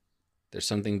physical. There's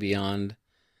something beyond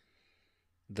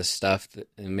the stuff, that,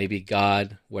 and maybe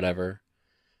God, whatever.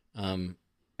 And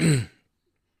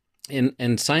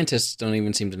scientists don't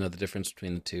even seem to know the difference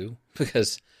between the two,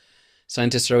 because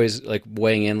scientists are always like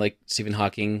weighing in, like Stephen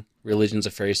Hawking, religion's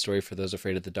a fairy story for those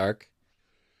afraid of the dark.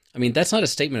 I mean, that's not a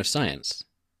statement of science.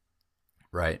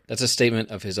 Right. That's a statement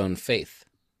of his own faith.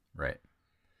 Right.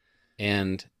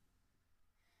 And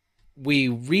we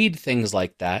read things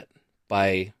like that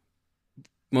by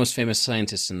most famous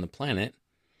scientists in the planet,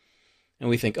 and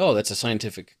we think, oh, that's a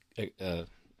scientific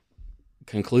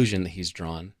conclusion that he's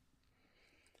drawn.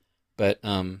 But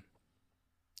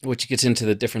which gets into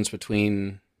the difference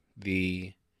between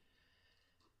the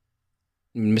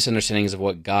misunderstandings of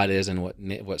what God is and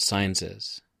what science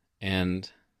is. And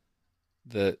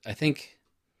I think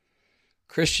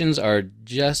Christians are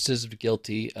just as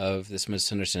guilty of this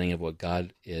misunderstanding of what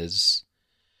God is,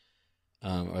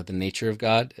 or the nature of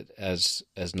God, as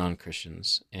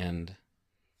non-Christians. And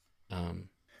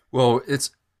well,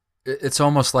 it's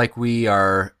almost like we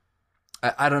are.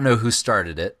 I don't know who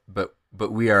started it, but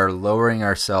we are lowering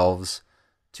ourselves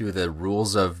to the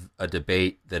rules of a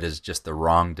debate that is just the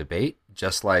wrong debate.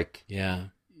 Just like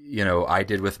I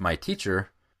did with my teacher.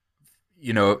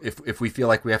 If we feel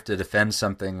like we have to defend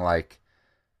something like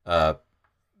a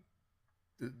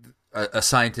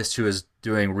scientist who is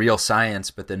doing real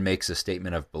science but then makes a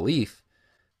statement of belief,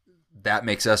 that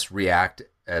makes us react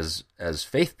as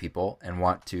faith people and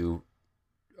want to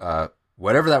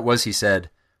whatever that was he said,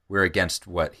 we're against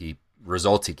what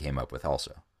results he came up with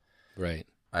also. Right.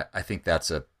 I think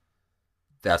that's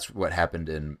what happened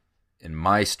in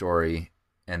my story,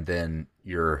 and then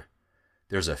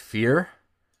there's a fear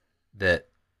that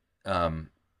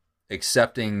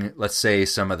accepting, let's say,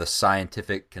 some of the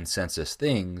scientific consensus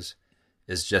things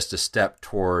is just a step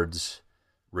towards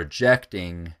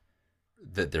rejecting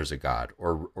that there's a God,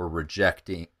 or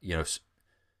rejecting,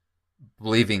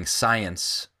 believing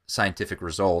scientific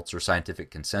results or scientific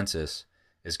consensus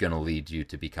is going to lead you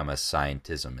to become a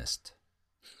scientismist.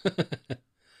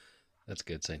 That's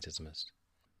good, scientismist.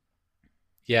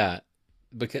 Yeah,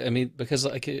 because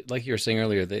like you were saying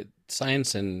earlier, that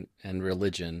science and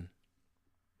religion,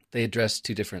 they address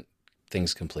two different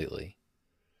things completely.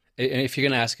 And if you're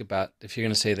going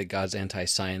to say that God's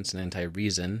anti-science and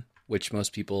anti-reason, which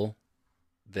most people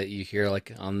that you hear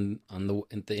like on the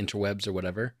interwebs or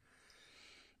whatever,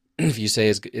 if you say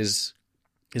is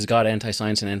God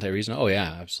anti-science and anti-reason? Oh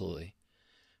yeah, absolutely.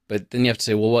 But then you have to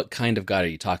say, well, what kind of God are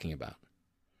you talking about?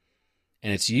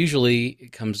 And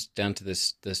it comes down to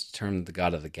this term, the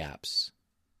God of the gaps.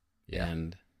 Yeah.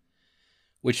 And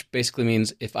which basically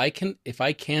means if I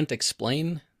can't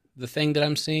explain the thing that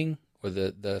I'm seeing or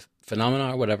the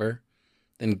phenomena or whatever,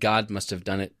 then God must have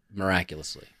done it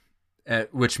miraculously.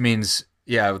 Which means,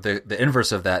 the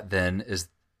inverse of that then is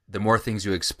the more things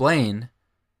you explain,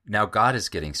 now God is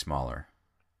getting smaller.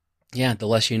 Yeah, the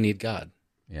less you need God.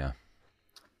 Yeah.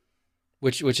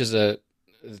 Which is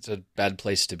it's a bad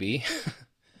place to be.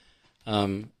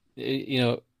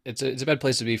 It's a bad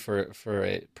place to be for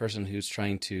a person who's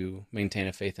trying to maintain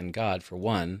a faith in God, for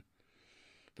one.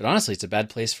 But honestly, it's a bad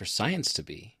place for science to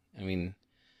be. I mean,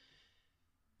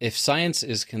 if science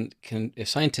if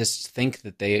scientists think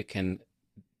that they can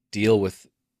deal with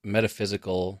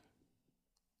metaphysical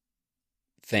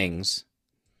things,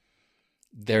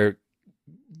 they're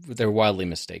wildly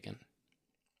mistaken.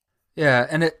 Yeah,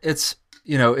 and it's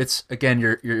again,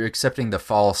 you're accepting the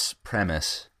false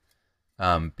premise,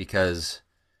 because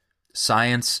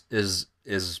science is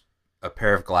a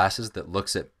pair of glasses that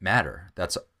looks at matter.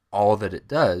 That's all that it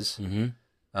does.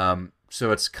 Mm-hmm.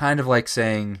 So it's kind of like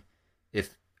saying,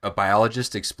 if a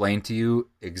biologist explained to you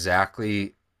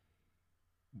exactly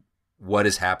what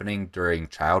is happening during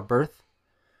childbirth,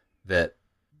 that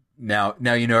now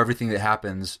you know everything that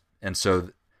happens, and so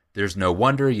there's no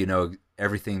wonder,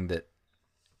 everything that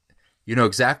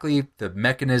exactly the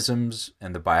mechanisms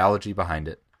and the biology behind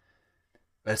it.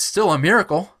 But it's still a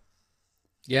miracle.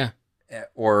 Yeah.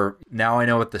 Or now I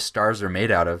know what the stars are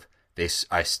made out of.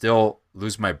 I still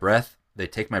lose my breath. They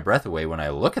take my breath away when I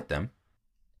look at them.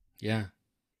 Yeah.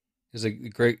 There's a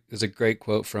great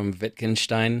quote from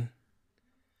Wittgenstein.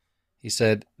 He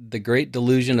said, "The great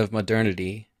delusion of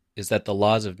modernity is that the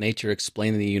laws of nature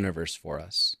explain the universe for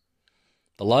us.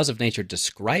 The laws of nature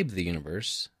describe the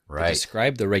universe, right? They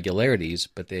describe the regularities,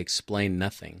 but they explain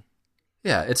nothing."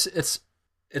 Yeah, that's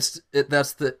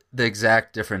the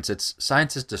exact difference. It's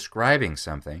science is describing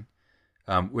something,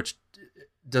 which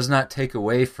does not take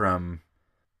away from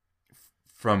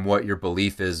what your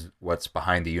belief is, what's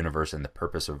behind the universe and the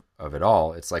purpose of it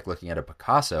all. It's like looking at a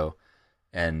Picasso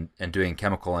and doing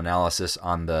chemical analysis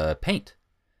on the paint.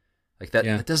 Like that,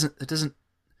 it doesn't,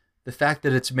 the fact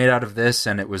that it's made out of this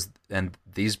and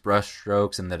these brush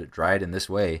strokes and that it dried in this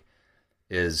way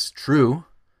is true,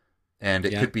 and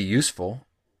it could be useful,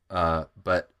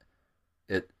 but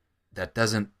that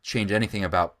doesn't change anything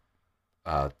about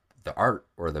the art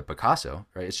or the Picasso,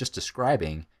 right? It's just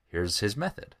describing, here's his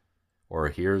method, or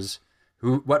here's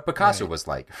what Picasso was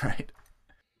like, right?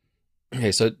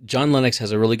 Okay, so John Lennox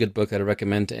has a really good book that I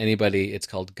recommend to anybody. It's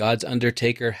called "God's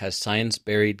Undertaker: Has Science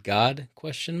Buried God?" ?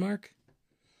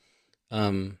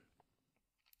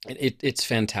 It's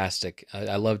fantastic.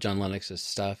 I love John Lennox's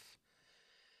stuff,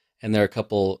 and there are a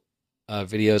couple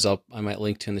videos I might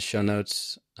link to in the show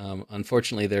notes.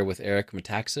 Unfortunately, they're with Eric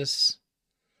Metaxas,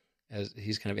 as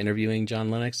he's kind of interviewing John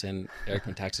Lennox, and Eric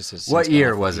Metaxas is. What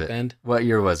year was it? What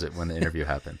year was it when the interview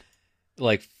happened?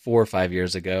 Like 4 or 5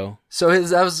 years ago. So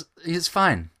he's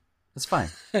fine. It's fine.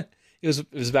 It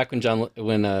was back when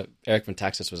Eric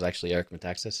Metaxas was actually Eric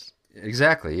Metaxas.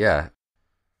 Exactly. Yeah.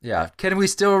 Yeah. Can we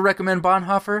still recommend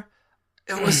Bonhoeffer?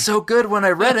 It was so good when I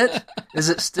read it. Is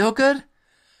it still good?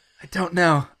 I don't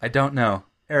know.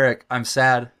 Eric, I'm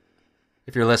sad.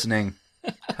 If you're listening,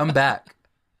 come back.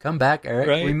 Come back, Eric.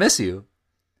 Right? We miss you.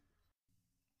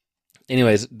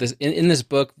 Anyways, in this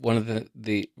book, one of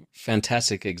the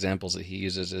fantastic examples that he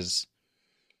uses is,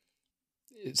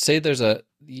 say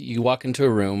you walk into a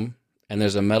room and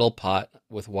there's a metal pot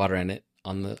with water in it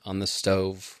on the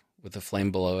stove with a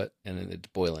flame below it, and it's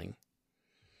boiling.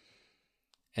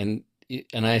 And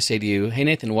I say to you, "Hey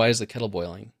Nathan, why is the kettle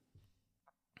boiling?"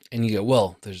 And you go,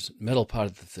 "Well, there's metal pot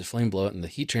with the flame below it, and the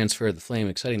heat transfer of the flame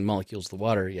exciting the molecules of the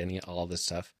water, and all this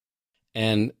stuff."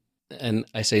 And And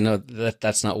I say, no,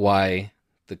 that's not why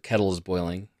the kettle is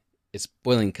boiling. It's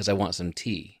boiling because I want some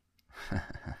tea.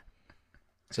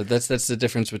 So that's the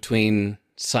difference between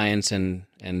science and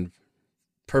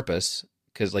purpose.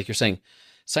 Because like you're saying,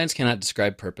 science cannot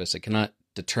describe purpose. It cannot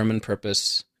determine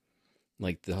purpose.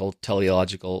 Like the whole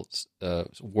teleological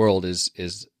world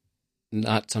is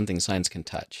not something science can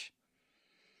touch.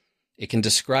 It can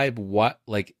describe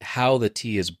how the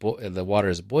tea the water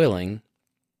is boiling,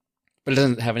 but it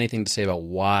doesn't have anything to say about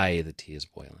why the tea is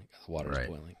boiling, the water is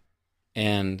boiling.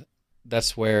 And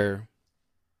that's where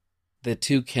the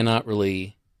two cannot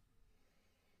really,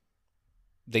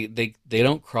 they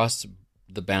don't cross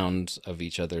the bounds of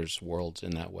each other's worlds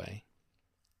in that way.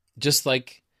 Just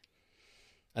like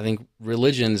I think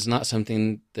religion is not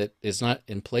something that is not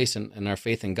in place, and our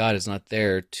faith in God is not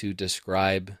there to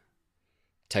describe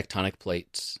tectonic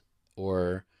plates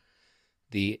or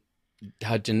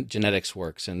how genetics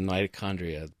works and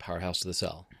mitochondria, the powerhouse of the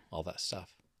cell, all that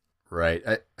stuff. Right.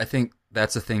 I think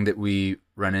that's a thing that we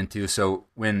run into. So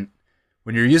when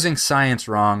you're using science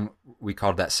wrong, we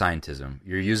call that scientism.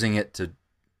 You're using it to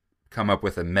come up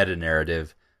with a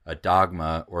meta-narrative, a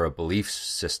dogma, or a belief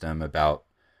system about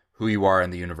who you are in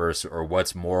the universe or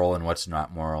what's moral and what's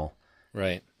not moral.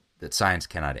 Right. That science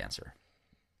cannot answer.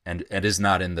 And is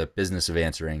not in the business of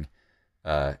answering.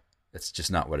 That's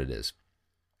just not what it is.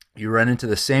 You run into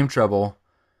the same trouble.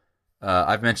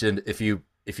 I've mentioned if you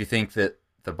think that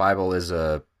the Bible is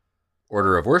a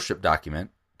order of worship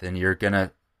document, then you're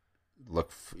gonna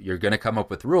come up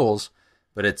with rules.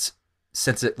 But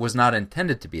since it was not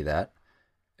intended to be that,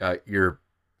 you're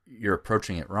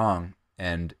approaching it wrong.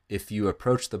 And if you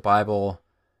approach the Bible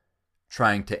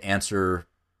trying to answer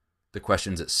the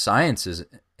questions that science is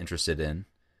interested in,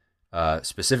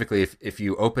 specifically if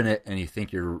you open it and you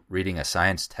think you're reading a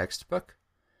science textbook,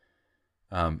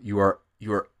 you are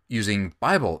using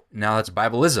Bible. Now that's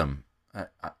Bibleism.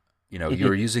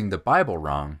 You're using the Bible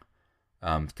wrong,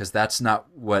 because that's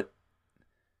not what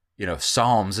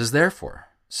Psalms is there for.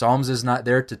 Psalms is not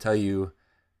there to tell you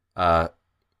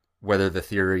whether the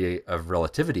theory of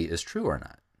relativity is true or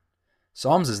not.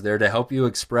 Psalms is there to help you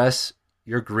express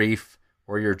your grief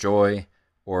or your joy,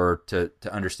 or to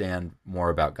understand more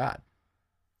about God.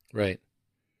 Right.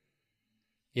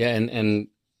 Yeah, and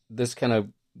this kind of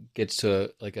gets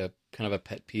to a kind of a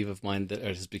pet peeve of mine that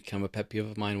has become a pet peeve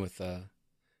of mine with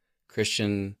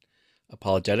Christian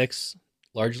apologetics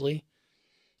largely,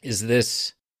 is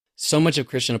this. So much of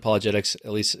Christian apologetics,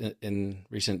 at least in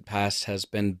recent past, has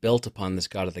been built upon this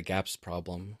God of the gaps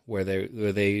problem, where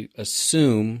they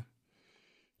assume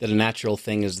that a natural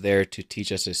thing is there to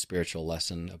teach us a spiritual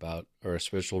lesson about, or a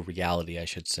spiritual reality, I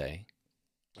should say,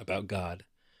 about God.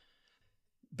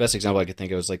 Best example I could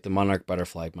think of is like the monarch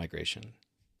butterfly migration.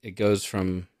 It goes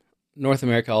from North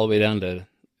America all the way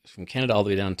from Canada all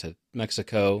the way down to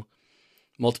Mexico,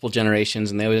 multiple generations,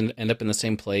 and they would end up in the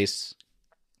same place.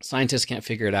 Scientists can't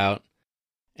figure it out.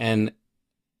 And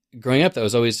growing up, that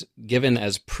was always given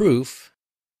as proof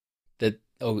that,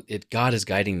 God is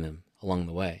guiding them along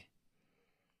the way.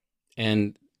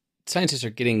 And scientists are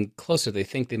getting closer. They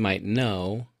think they might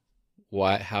know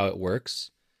how it works.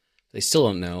 They still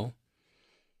don't know.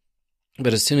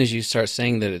 But as soon as you start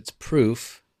saying that it's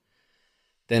proof,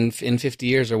 then in 50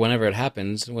 years or whenever it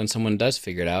happens, when someone does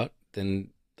figure it out, then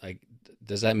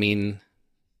does that mean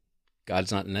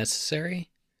God's not necessary?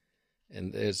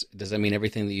 And does that mean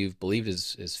everything that you've believed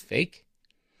is fake?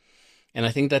 And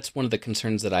I think that's one of the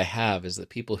concerns that I have, is that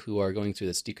people who are going through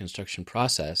this deconstruction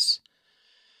process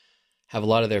have a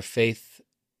lot of their faith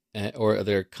or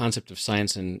their concept of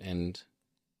science and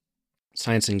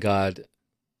science and God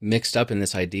mixed up in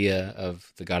this idea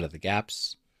of the God of the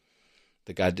gaps.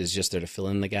 The God is just there to fill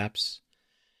in the gaps.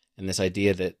 And this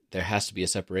idea that there has to be a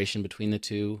separation between the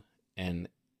two, and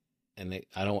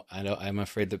I'm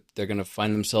afraid that they're going to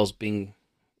find themselves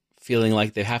feeling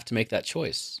like they have to make that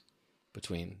choice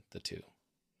between the two.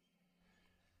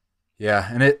 Yeah,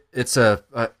 and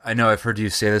I know I've heard you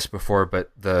say this before,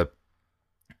 but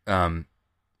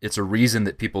it's a reason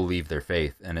that people leave their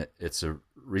faith, and it's a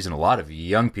reason a lot of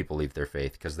young people leave their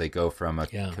faith, because they go from a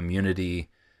community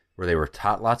where they were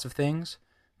taught lots of things,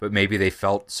 but maybe they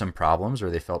felt some problems or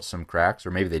they felt some cracks,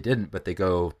 or maybe they didn't, but they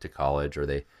go to college or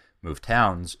they move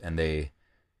towns and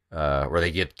or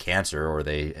they get cancer or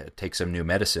they take some new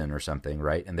medicine or something,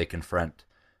 right? And they confront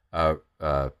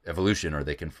evolution, or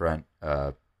they confront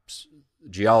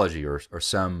geology or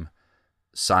some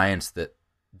science that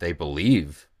they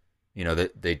believe,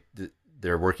 that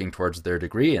they're working towards their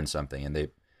degree in something, and they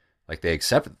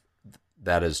accept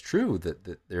that as true,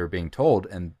 that they're being told,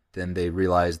 and then they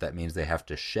realize that means they have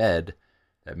to shed.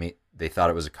 They thought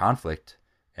it was a conflict,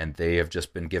 and they have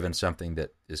just been given something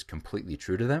that is completely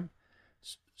true to them.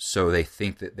 So they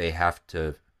think that they have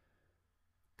to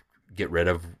get rid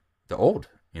of the old,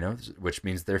 which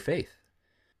means their faith.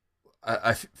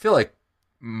 I feel like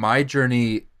my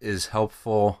journey is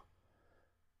helpful.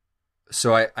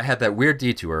 So I had that weird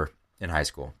detour in high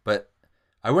school, but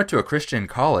I went to a Christian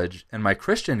college, and my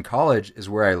Christian college is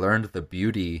where I learned the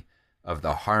beauty of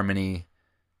the harmony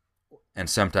and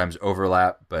sometimes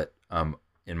overlap, but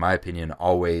in my opinion,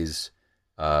 always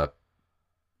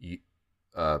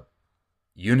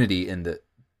unity in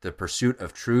the pursuit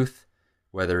of truth,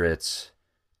 whether it's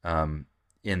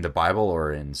in the Bible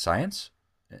or in science.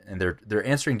 And they're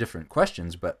answering different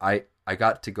questions, but I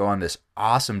got to go on this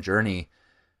awesome journey.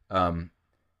 And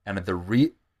I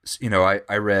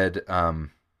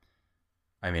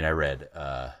read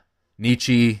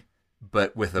Nietzsche,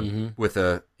 but with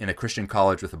in a Christian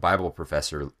college with a Bible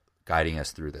professor guiding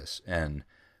us through this, and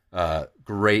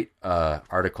great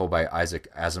article by Isaac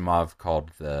Asimov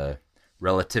called "The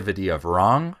Relativity of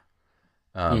Wrong,"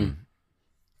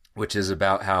 which is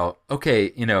about how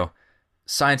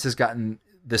science has gotten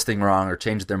this thing wrong or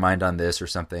changed their mind on this or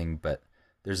something, but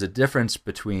there's a difference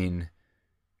between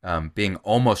being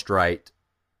almost right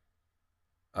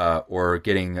or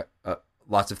getting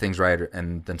lots of things right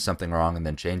and then something wrong and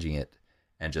then changing it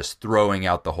and just throwing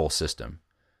out the whole system.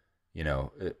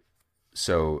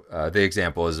 So the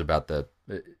example is about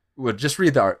just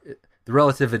read the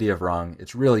Relativity of Wrong.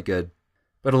 It's really good,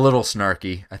 but a little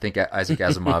snarky. I think Isaac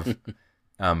Asimov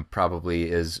probably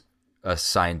is a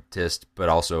scientist, but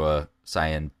also a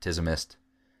scientismist.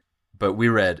 But we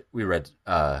read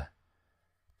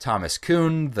Thomas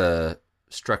Kuhn, The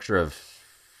Structure of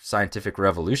Scientific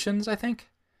Revolutions, I think,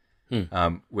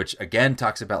 which again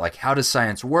talks about like how does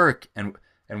science work, and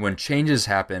when changes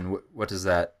happen, what does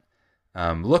that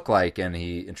look like? And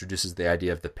he introduces the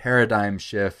idea of the paradigm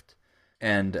shift,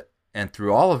 and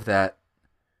through all of that,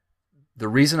 the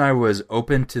reason I was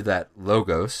open to that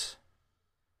logos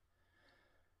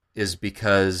is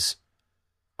because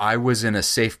I was in a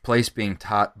safe place being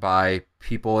taught by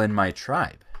people in my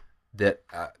tribe that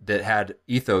had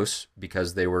ethos,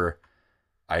 because they were,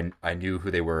 I knew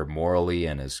who they were morally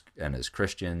and as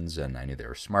Christians, and I knew they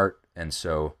were smart, and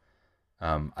so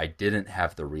I didn't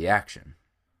have the reaction.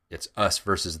 It's us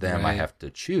versus them. Right. I have to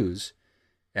choose,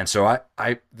 and so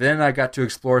I got to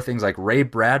explore things like Ray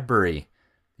Bradbury.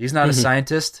 He's not a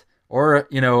scientist, or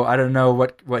I don't know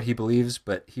what he believes,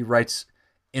 but he writes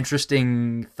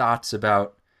interesting thoughts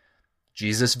about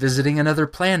Jesus visiting another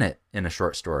planet in a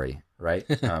short story, right?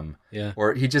 Yeah.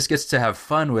 Or he just gets to have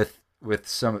fun with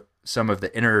some of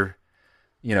the inner,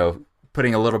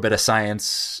 putting a little bit of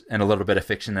science and a little bit of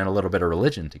fiction and a little bit of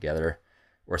religion together.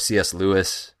 Or C.S.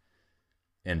 Lewis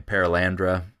in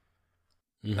Paralandra,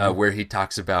 where he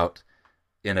talks about,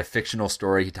 in a fictional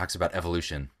story, he talks about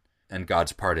evolution and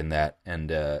God's part in that, and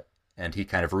he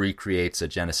kind of recreates a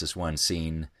Genesis 1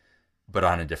 scene, but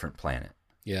on a different planet.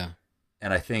 Yeah.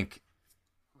 And I think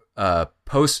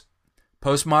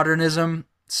postmodernism,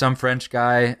 some French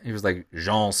guy, he was like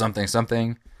Jean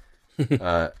something,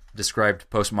 described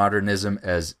postmodernism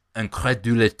as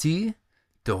incrédulité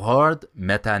toward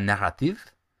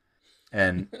meta-narrative.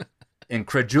 And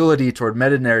incredulity toward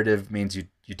meta-narrative means you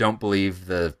don't believe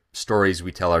the stories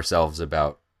we tell ourselves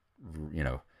about,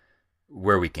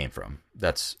 where we came from.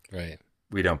 That's right.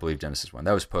 We don't believe Genesis 1.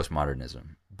 That was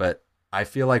postmodernism. But I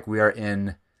feel like we are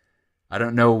in, I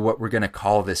don't know what we're going to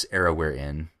call this era we're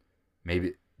in.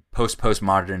 Maybe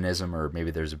postmodernism, or maybe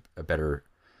there's a better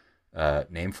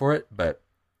name for it. But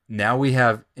now we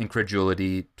have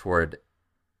incredulity toward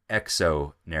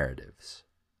exo-narratives.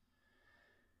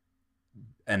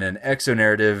 And an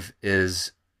exo-narrative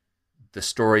is the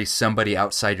story somebody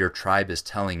outside your tribe is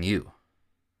telling you.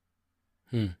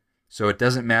 So it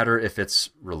doesn't matter if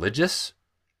it's religious,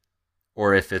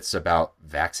 or if it's about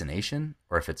vaccination,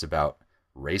 or if it's about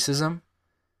racism.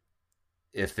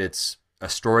 If it's a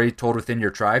story told within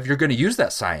your tribe, you're going to use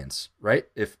that science, right?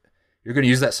 If you're going to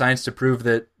use that science to prove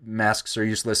that masks are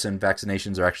useless and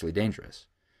vaccinations are actually dangerous.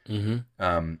 And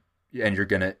you're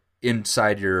going to,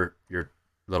 inside your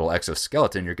little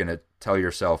exoskeleton, you're going to tell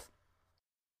yourself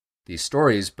these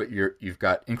stories, but you've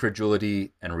got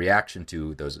incredulity and reaction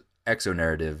to those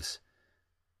exo-narratives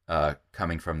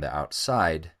coming from the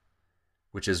outside,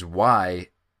 which is why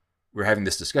we're having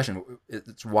this discussion.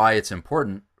 It's why it's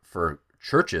important for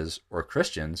churches or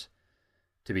Christians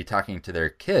to be talking to their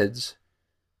kids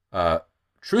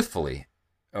truthfully,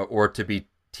 or to be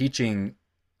teaching,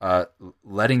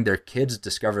 letting their kids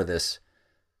discover this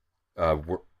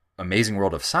amazing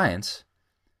world of science,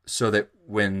 so that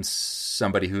when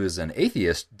somebody who is an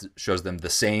atheist shows them the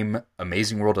same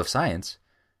amazing world of science,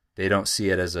 they don't see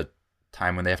it as a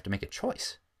time when they have to make a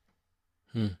choice.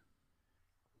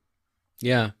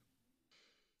 Yeah.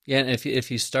 Yeah, and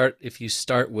if you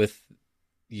start with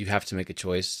you have to make a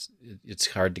choice, it's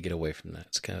hard to get away from that.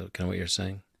 It's kind of what you're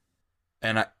saying.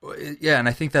 And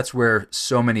I think that's where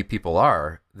so many people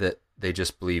are, that they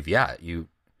just believe,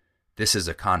 this is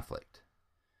a conflict.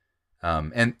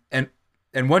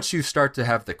 And once you start to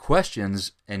have the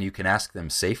questions and you can ask them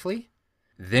safely,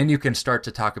 then you can start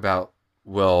to talk about,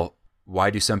 well, why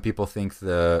do some people think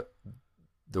the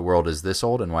world is this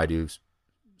old, and why do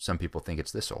some people think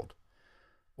it's this old?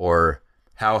 Or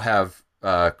how have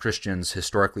Christians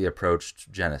historically approached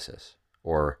Genesis?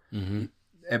 Or,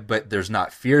 but there's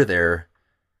not fear there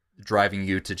driving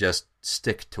you to just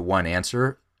stick to one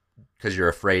answer because you're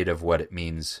afraid of what it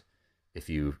means if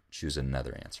you choose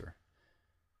another answer.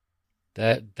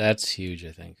 That's huge,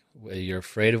 I think. You're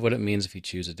afraid of what it means if you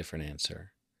choose a different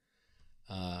answer.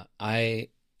 I've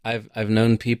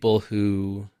known people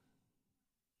who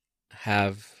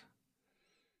have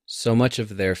so much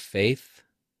of their faith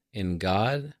in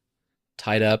God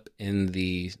tied up in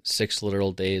the 6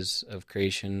 literal days of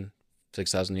creation,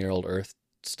 6,000-year-old Earth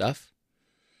stuff,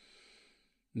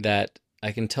 that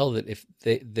I can tell that if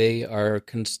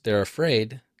they're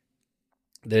afraid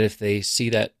that if they see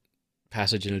that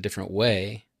passage in a different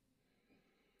way,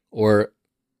 or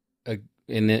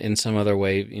in some other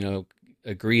way,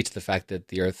 agree to the fact that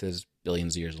the Earth is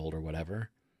billions of years old or whatever,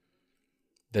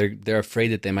 they're afraid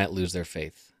that they might lose their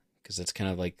faith, because it's kind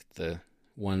of like the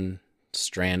one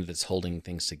strand that's holding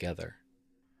things together.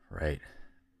 Right.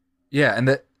 Yeah,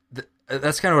 and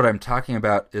that's kind of what I'm talking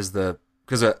about, is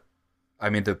because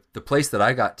the place that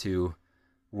I got to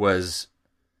was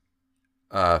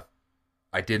I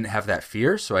didn't have that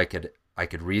fear, so I could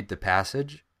read the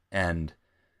passage, and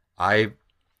I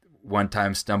one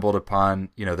time stumbled upon,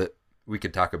 that we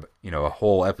could talk about, a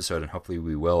whole episode, and hopefully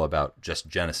we will, about just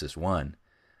Genesis 1.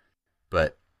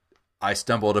 But I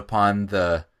stumbled upon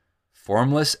the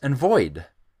formless and void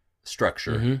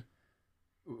structure.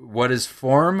 Mm-hmm. What is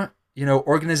form?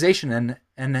 Organization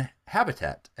and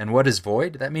habitat. And what is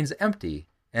void? That means empty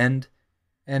and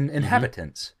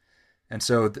inhabitants. And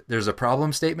so there's a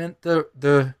problem statement.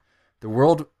 The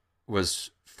world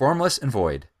was formless and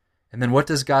void. And then what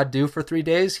does God do for 3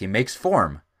 days? He makes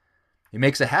form. He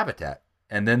makes a habitat.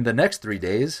 And then the next 3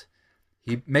 days,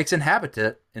 he makes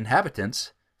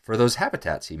inhabitants for those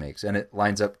habitats he makes. And it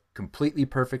lines up completely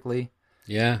perfectly.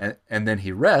 Yeah. And then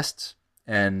he rests.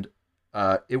 And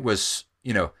it was,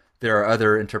 there are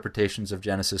other interpretations of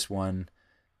Genesis 1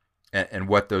 and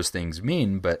what those things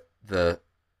mean. But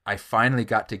I finally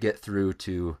got to get through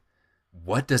to,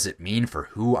 what does it mean for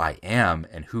who I am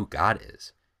and who God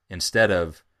is, instead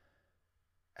of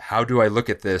how do I look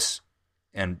at this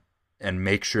and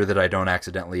make sure that I don't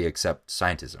accidentally accept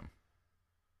scientism.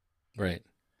 Right.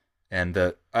 And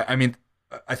I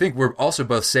think we're also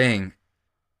both saying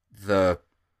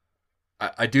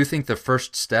I do think the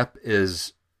first step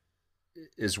is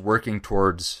working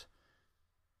towards,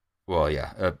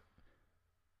 that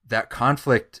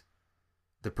conflict,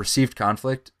 the perceived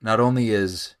conflict. Not only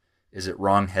is it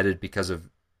wrong-headed because of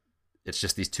it's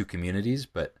just these two communities,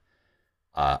 but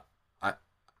I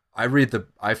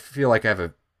feel like I have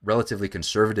a relatively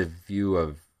conservative view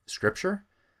of Scripture,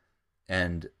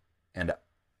 and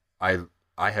I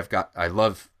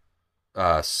love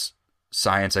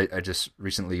science. I just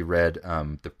recently read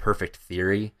The Perfect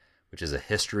Theory, which is a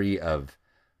history of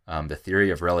the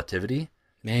theory of relativity.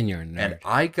 Man, you're a nerd. And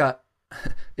I got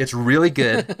it's really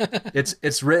good.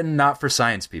 It's written not for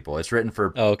science people. It's written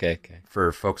for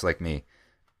for folks like me.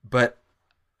 But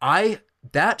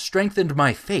that strengthened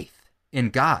my faith in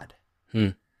God.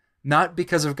 Not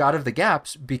because of God of the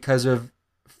Gaps, because of,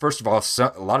 first of all,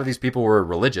 a lot of these people were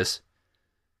religious,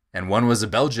 and one was a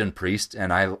Belgian priest,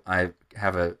 and I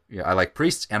like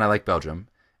priests, and I like Belgium,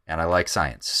 and I like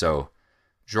science. So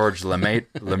Georges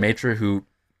Lemaitre,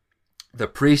 the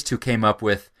priest who came up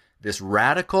with this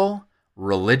radical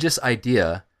religious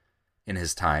idea in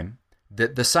his time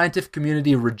that the scientific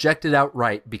community rejected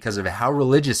outright because of how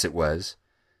religious it was,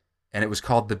 and it was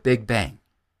called the Big Bang.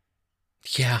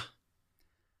 Yeah.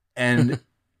 And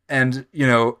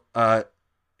that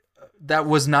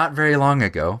was not very long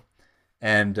ago,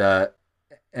 and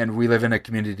we live in a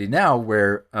community now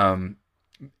where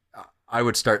I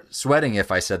would start sweating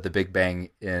if I said the Big Bang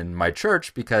in my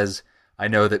church, because I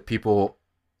know that people,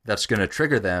 that's going to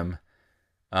trigger them,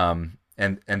 and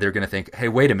they're going to think, hey,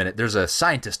 wait a minute, there's a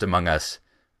scientist among us,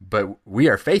 but we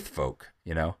are faith folk,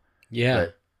 Yeah.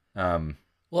 But,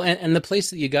 Well, and the place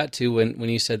that you got to when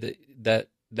you said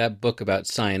that book about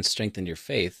science strengthened your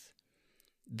faith,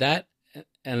 that's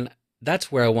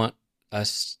where I want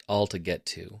us all to get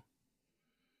to,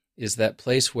 is that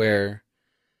place where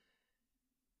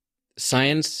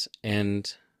science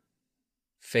and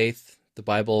faith, the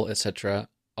Bible, etc.,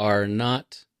 are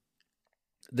not,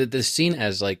 they're seen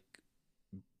as like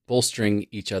bolstering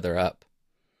each other up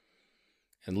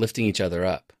and lifting each other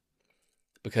up.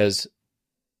 Because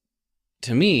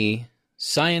to me,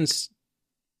 science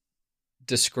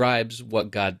describes what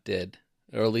God did,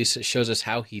 or at least it shows us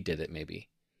how he did it, maybe.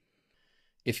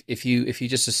 If you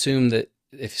just assume that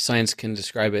if science can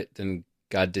describe it, then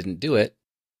God didn't do it,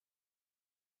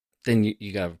 then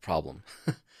you got a problem.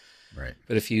 Right.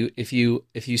 But if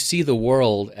you see the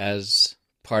world as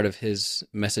part of his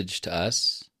message to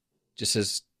us, just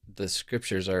as the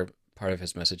scriptures are part of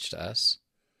his message to us,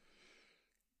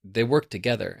 they work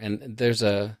together. And there's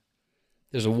a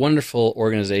wonderful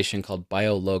organization called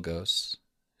BioLogos,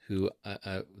 who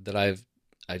I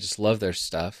just love their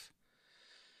stuff.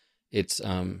 It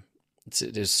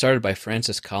was started by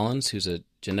Francis Collins, who's a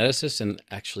geneticist, and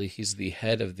actually he's the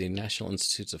head of the National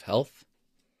Institutes of Health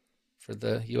for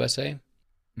the USA.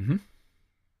 Mm-hmm.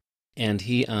 And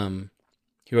he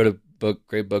wrote a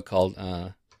great book called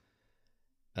The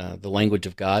Language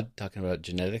of God, talking about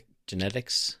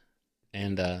genetics.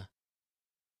 And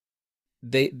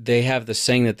they have the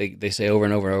saying that they say over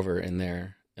and over and over in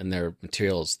their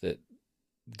materials, that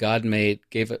God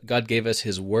gave us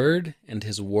his word and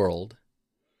his world,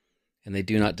 and they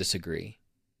do not disagree.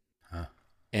 Huh.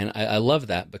 And I love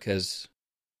that, because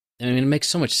I mean, it makes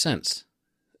so much sense.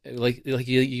 Like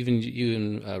you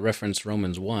even referenced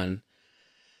Romans 1,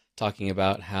 talking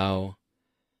about how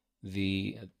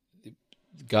the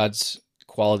God's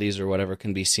qualities or whatever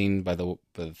can be seen by the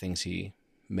things he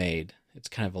made. It's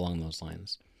kind of along those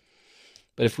lines.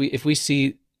 But if we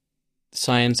see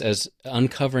science as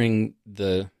uncovering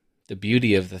the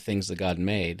beauty of the things that God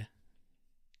made,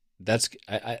 that's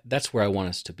where I want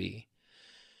us to be.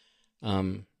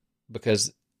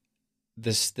 Because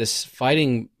this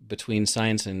fighting between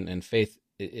science and faith,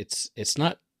 it's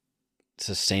not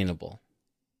sustainable,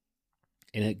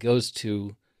 and it goes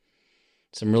to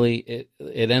some really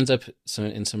it ends up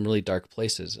in some really dark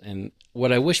places. And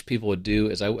what I wish people would do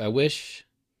is I wish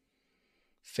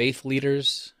faith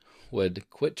leaders would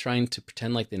quit trying to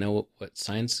pretend like they know what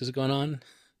science is going on,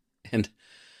 and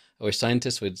I wish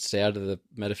scientists would stay out of the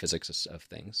metaphysics of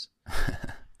things.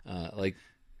 Like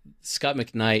Scott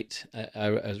McKnight, I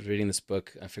was reading this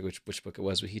book, I forget which book it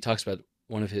was, but he talks about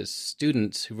one of his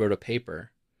students who wrote a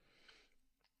paper,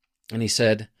 and he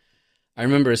said, "I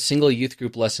remember a single youth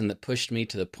group lesson that pushed me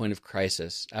to the point of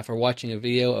crisis. After watching a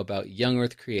video about young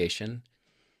Earth creation,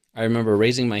 I remember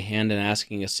raising my hand and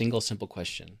asking a single simple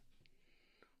question.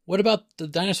 What about the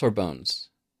dinosaur bones?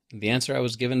 And the answer I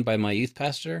was given by my youth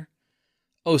pastor?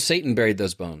 Oh, Satan buried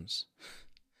those bones."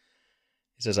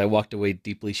 He says, "I walked away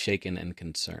deeply shaken and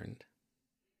concerned."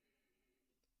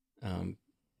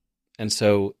 And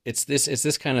so it's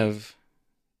this kind of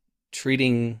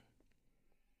treating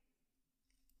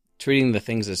the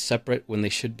things as separate when they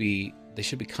should be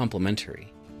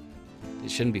complementary. They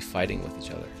shouldn't be fighting with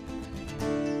each other.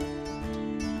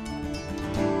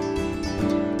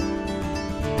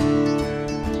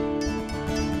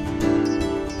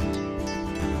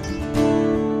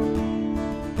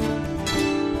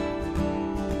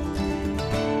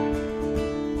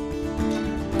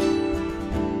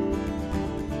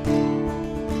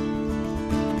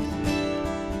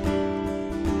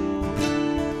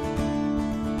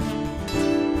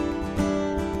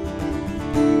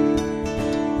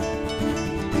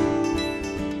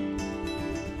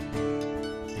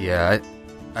 Yeah,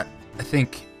 I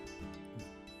think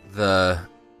the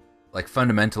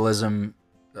fundamentalism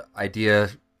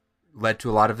idea led to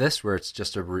a lot of this, where it's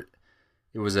just it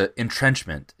was an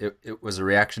entrenchment. It was a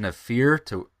reaction of fear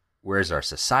to where's our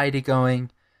society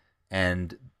going,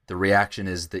 and the reaction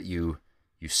is that you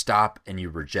stop and you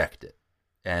reject it.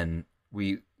 And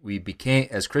we became,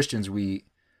 as Christians, we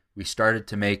started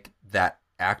to make that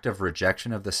act of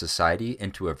rejection of the society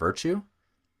into a virtue.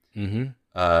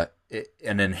 Mm-hmm.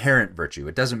 An inherent virtue.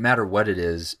 It doesn't matter what it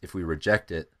is if we reject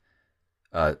it.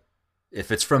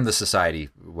 If it's from the society,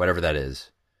 whatever that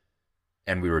is,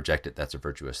 and we reject it, that's a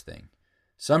virtuous thing.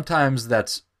 Sometimes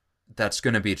that's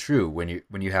going to be true when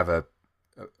you have a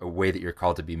way that you're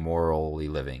called to be morally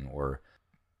living, or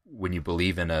when you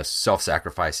believe in a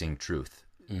self-sacrificing truth,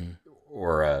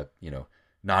 or a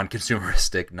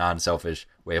non-consumeristic, non-selfish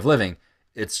way of living.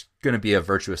 It's going to be a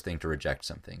virtuous thing to reject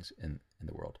some things in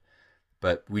the world.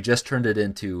 But we just turned it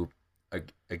into,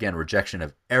 again, rejection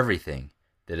of everything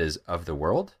that is of the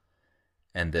world,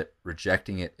 and that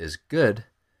rejecting it is good.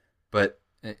 But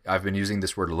I've been using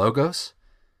this word logos,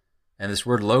 and this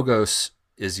word logos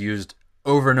is used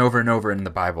over and over and over in the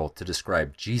Bible to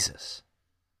describe Jesus.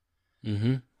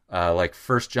 Mm-hmm. Like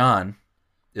 1 John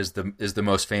is the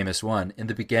most famous one. In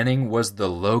the beginning was the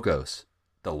logos,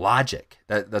 the logic.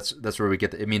 That's where we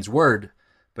get it means word,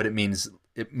 but it means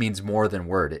more than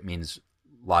word. It means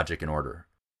logic and order.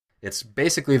 It's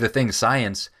basically the thing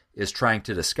science is trying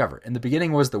to discover. In the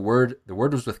beginning was the Word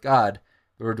was with God,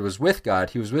 the Word was with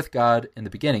God, He was with God in the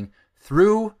beginning.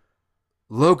 Through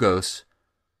Logos,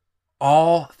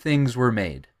 all things were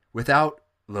made. Without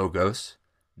Logos,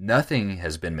 nothing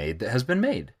has been made that has been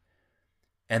made.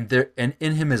 And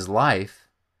in Him is life,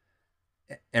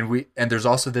 and there's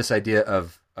also this idea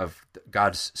of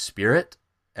God's Spirit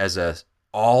as a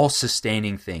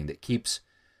all-sustaining thing that keeps,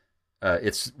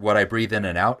 it's what I breathe in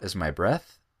and out as my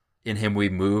breath. In Him we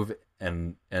move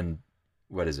and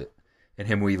what is it? In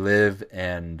Him we live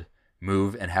and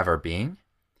move and have our being.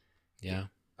 Yeah.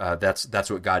 That's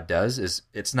what God does.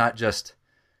 It's not just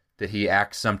that He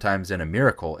acts sometimes in a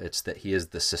miracle. It's that He is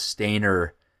the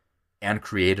sustainer and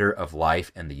creator of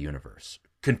life and the universe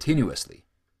continuously.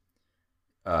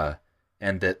 And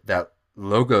that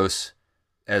Logos,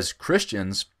 as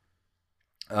Christians,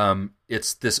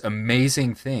 it's this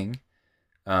amazing thing.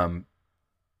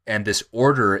 And this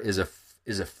order is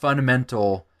a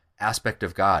fundamental aspect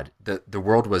of God. The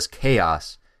world was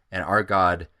chaos, and our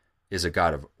God is a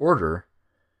God of order.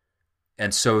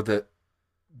 And so the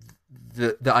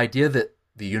idea that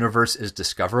the universe is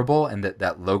discoverable and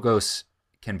that Logos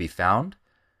can be found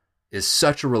is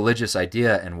such a religious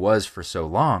idea, and was for so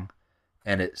long,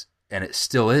 and it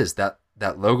still is. That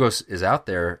Logos is out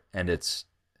there, and it's,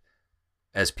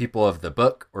 as people of the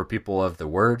book or people of the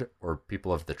word or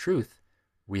people of the truth,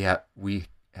 we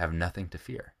have nothing to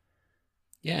fear.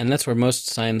 Yeah, and that's where most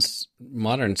science,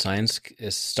 modern science,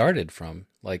 is started from.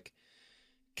 Like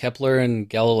Kepler and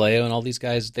Galileo and all these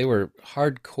guys, they were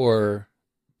hardcore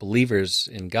believers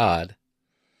in God,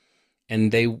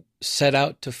 and they set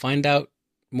out to find out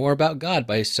more about God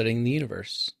by studying the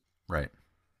universe. Right.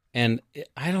 And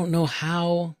I don't know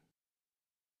how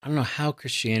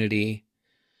Christianity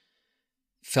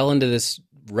fell into this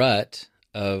rut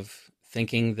of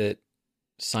thinking that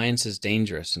science is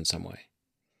dangerous in some way,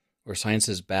 or science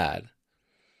is bad.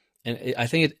 And I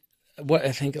think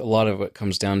a lot of it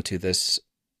comes down to this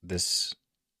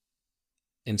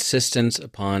insistence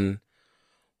upon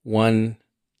one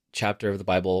chapter of the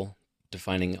Bible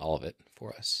defining all of it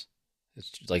for us.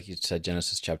 It's like you said,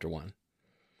 Genesis chapter 1.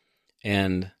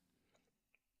 And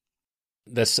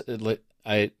that's,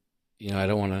 I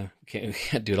don't want to,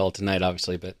 can't do it all tonight,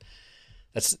 obviously, but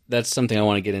that's something I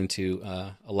want to get into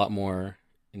a lot more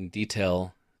in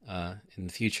detail in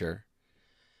the future,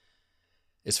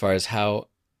 as far as how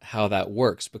that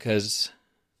works. Because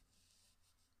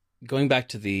going back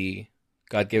to the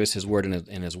God gave us His word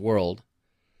in His world,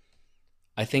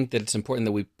 I think that it's important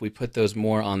that we put those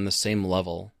more on the same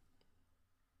level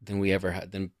than we ever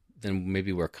had, than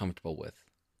maybe we're comfortable with.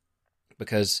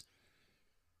 Because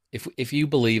if you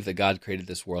believe that God created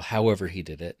this world, however He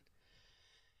did it,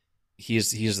 He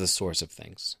is the source of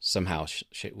things somehow,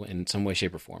 in some way,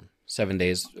 shape, or form. 7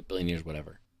 days, a billion years,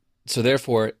 whatever. So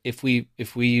therefore, if we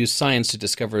use science to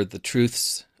discover the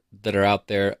truths that are out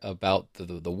there about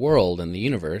the world and the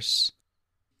universe,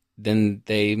 then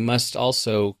they must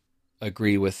also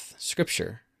agree with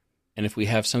Scripture. And if we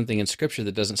have something in Scripture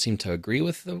that doesn't seem to agree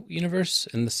with the universe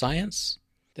and the science,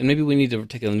 then maybe we need to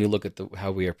take a new look at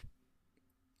how we are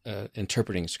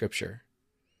interpreting Scripture,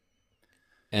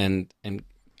 and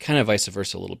kind of vice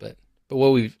versa a little bit. But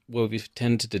what we've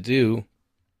tended to do,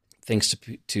 thanks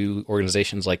to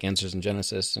organizations like Answers in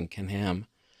Genesis and Ken Ham,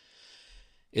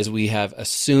 is we have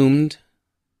assumed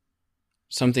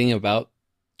something about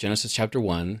Genesis chapter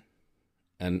 1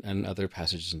 and other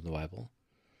passages in the Bible,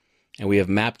 and we have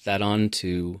mapped that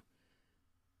onto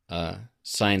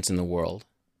science in the world.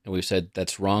 And we've said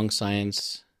that's wrong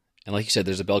science. And like you said,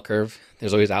 there's a bell curve.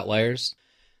 There's always outliers.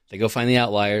 They go find the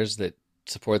outliers that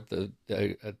support the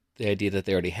idea that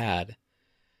they already had.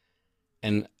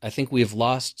 And I think we've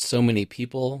lost so many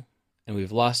people, and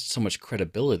we've lost so much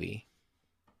credibility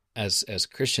as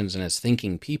Christians and as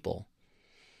thinking people.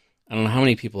 I don't know how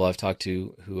many people I've talked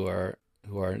to who are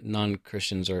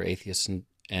non-Christians or atheists,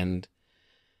 and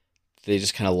they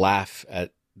just kind of laugh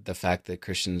at the fact that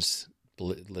Christians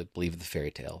believe the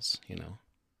fairy tales,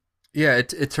 Yeah,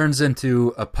 it turns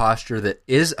into a posture that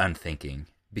is unthinking,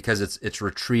 because it's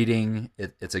retreating.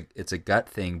 It's a gut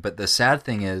thing. But the sad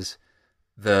thing is,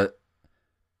 the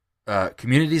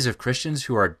communities of Christians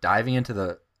who are diving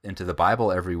into into the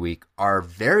Bible every week are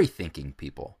very thinking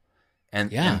people,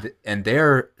 and Yeah. and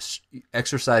they're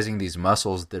exercising these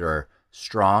muscles that are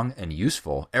strong and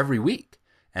useful every week,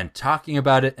 and talking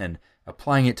about it and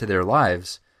applying it to their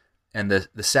lives. And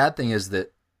the sad thing is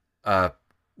that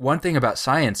one thing about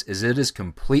science is it is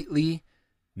completely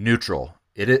neutral.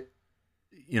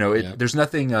 There's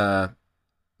nothing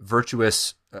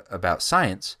virtuous about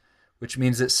science, which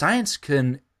means that science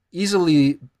can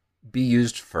easily be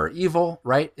used for evil,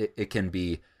 right? It can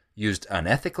be used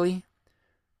unethically,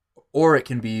 or it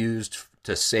can be used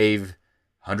to save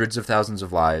hundreds of thousands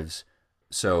of lives.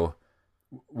 So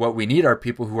what we need are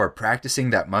people who are practicing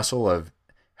that muscle of,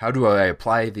 how do I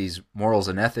apply these morals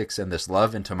and ethics and this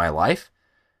love into my life?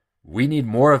 We need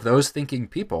more of those thinking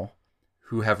people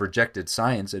who have rejected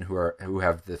science and who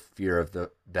have the fear of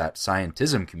that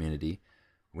scientism community.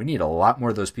 We need a lot more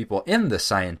of those people in the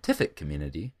scientific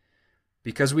community,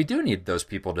 because we do need those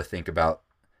people to think about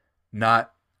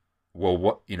not,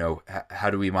 well, how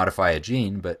do we modify a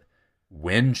gene, but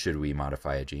when should we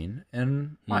modify a gene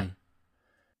and why?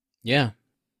 Yeah.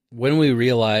 When we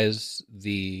realize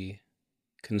the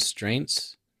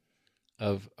constraints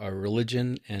of our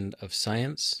religion and of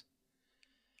science,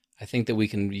 I think that we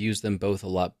can use them both a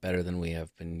lot better than we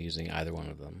have been using either one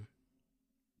of them.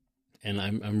 And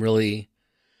I'm really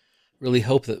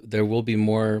hope that there will be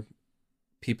more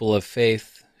people of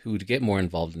faith who would get more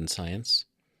involved in science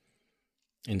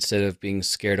instead of being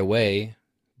scared away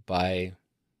by,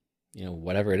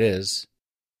 whatever it is,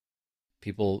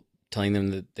 people telling them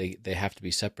that they have to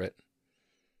be separate.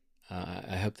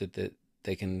 I hope that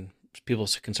people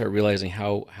can start realizing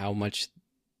how much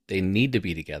they need to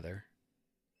be together,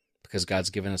 because God's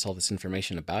given us all this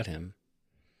information about him.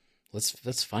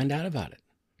 Let's find out about it.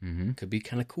 Mm-hmm. Could be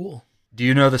kind of cool. Do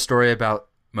you know the story about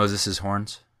Moses'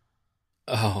 horns?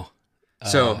 Oh,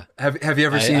 so have you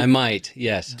ever seen? I might,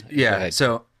 yes. Yeah.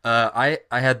 So I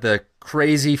had the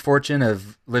crazy fortune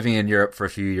of living in Europe for a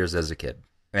few years as a kid,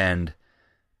 and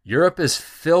Europe is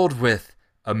filled with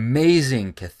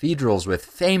amazing cathedrals with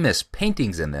famous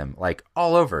paintings in them, like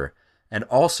all over, and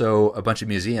also a bunch of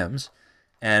museums.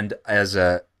 And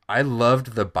I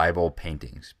loved the Bible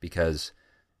paintings, because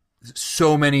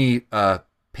so many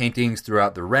paintings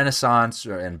throughout the Renaissance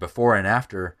and before and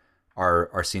after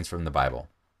are scenes from the Bible.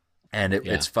 And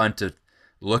it's fun to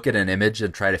look at an image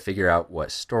and try to figure out what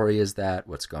story is that,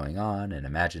 what's going on, and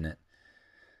imagine it.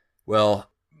 Well,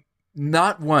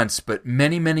 not once, but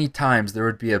many, many times there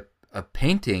would be a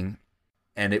painting,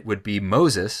 and it would be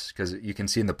Moses, because you can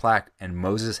see in the plaque, and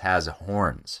Moses has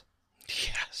horns.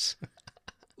 Yes.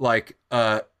 Like,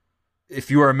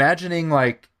 if you are imagining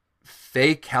like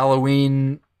fake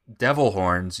Halloween devil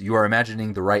horns, you are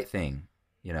imagining the right thing,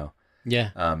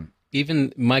 Yeah.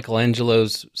 Even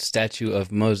Michelangelo's statue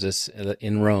of Moses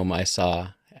in Rome, I saw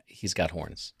he's got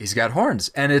horns. He's got horns,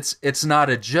 and it's not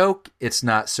a joke. It's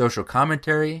not social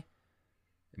commentary.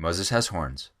 Moses has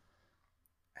horns.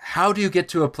 How do you get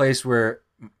to a place where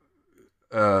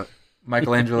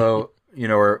Michelangelo,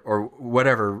 or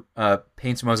whatever,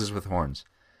 paints Moses with horns?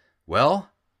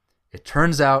 Well, it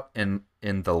turns out in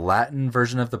the Latin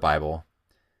version of the Bible,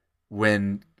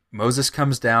 when Moses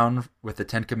comes down with the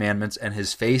 10 Commandments and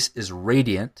his face is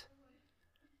radiant,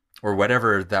 or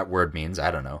whatever that word means, I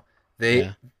don't know.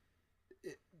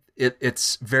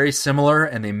 It's very similar,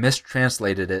 and they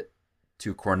mistranslated it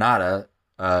to cornata,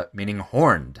 meaning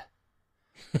horned.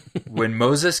 When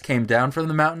Moses came down from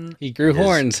the mountain, he grew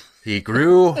horns. He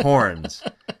grew horns.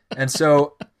 And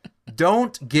so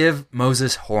don't give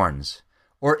Moses horns.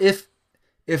 Or if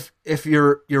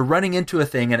you're running into a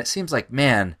thing and it seems like,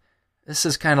 man, this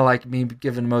is kind of like me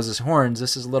giving Moses horns.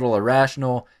 This is a little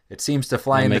irrational. It seems to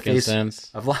fly in the face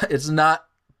of life. It's not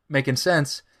making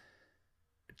sense.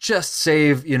 Just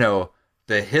save,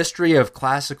 the history of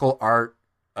classical art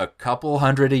a couple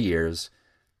hundred of years,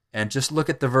 and just look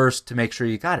at the verse to make sure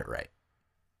you got it right.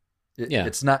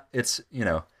 It's not. It's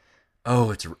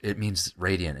it means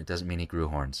radiant. It doesn't mean he grew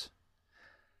horns.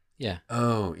 Yeah.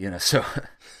 Oh, so.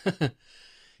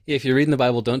 If you're reading the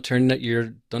Bible, don't turn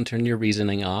your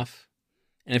reasoning off,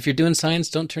 and if you're doing science,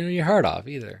 don't turn your heart off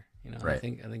either. Right. I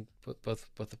think both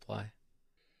apply.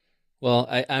 Well,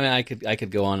 I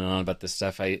could go on and on about this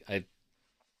stuff. I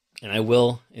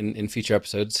will in future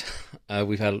episodes.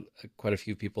 We've had quite a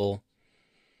few people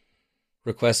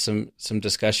request some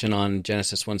discussion on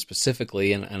Genesis 1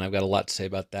 specifically, and I've got a lot to say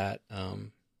about that.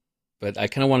 But I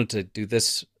kind of wanted to do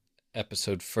this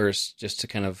episode first, just to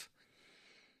kind of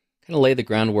lay the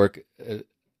groundwork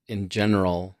in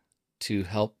general to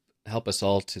help us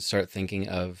all to start thinking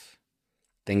of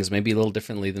things maybe a little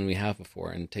differently than we have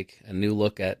before, and take a new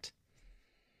look at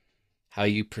how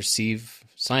you perceive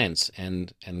science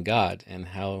and God and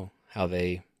how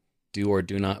they do or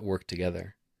do not work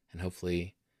together. And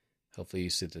hopefully you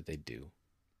see that they do.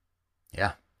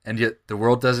 Yeah. And yet the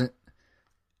world doesn't.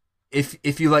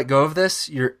 If you let go of this,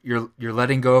 you're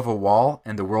letting go of a wall,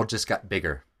 and the world just got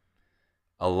bigger,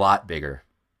 a lot bigger.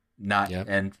 Yep.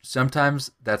 And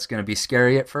sometimes that's going to be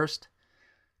scary at first,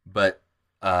 but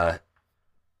yeah,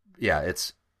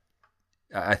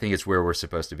 I think it's where we're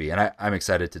supposed to be, and I'm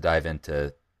excited to dive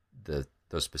into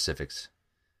those specifics.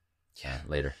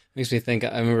 Later. Makes me think.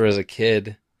 I remember as a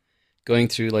kid going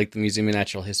through like the Museum of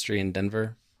Natural History in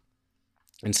Denver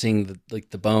and seeing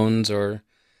the bones or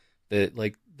the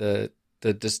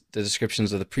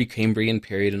descriptions of the Precambrian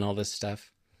period and all this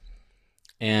stuff,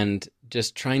 and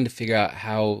just trying to figure out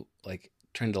how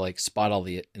trying to spot all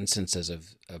the instances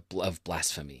of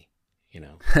blasphemy,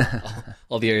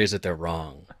 all the areas that they're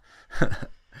wrong.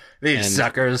 These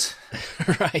suckers,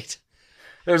 right?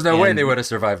 There's no way they would have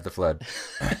survived the flood.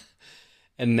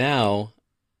 And now,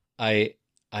 I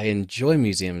enjoy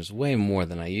museums way more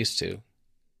than I used to,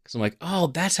 because I'm like, oh,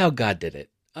 that's how God did it.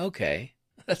 Okay,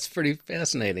 that's pretty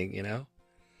fascinating,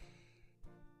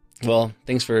 Well,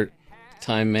 thanks for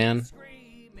time, man.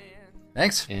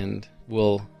 Thanks. And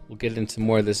we'll get into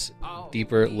more of this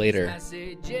deeper later.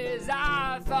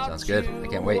 Sounds good. I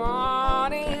can't wait.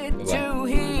 To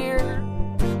hear,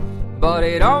 but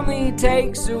it only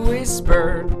takes a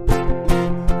whisper.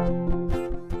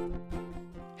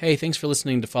 Hey, thanks for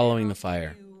listening to Following the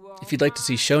Fire. If you'd like to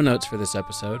see show notes for this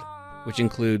episode, which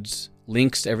includes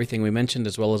links to everything we mentioned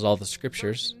as well as all the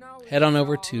scriptures, head on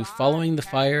over to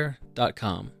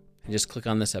followingthefire.com and just click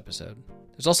on this episode.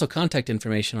 There's also contact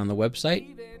information on the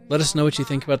website. Let us know what you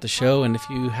think about the show and if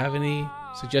you have any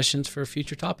suggestions for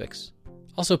future topics.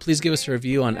 Also, please give us a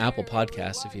review on Apple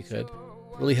Podcasts if you could.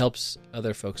 It really helps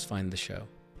other folks find the show.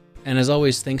 And as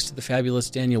always, thanks to the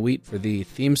fabulous Daniel Wheat for the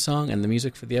theme song and the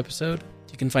music for the episode.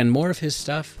 You can find more of his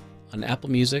stuff on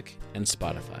Apple Music and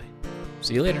Spotify.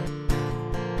 See you later.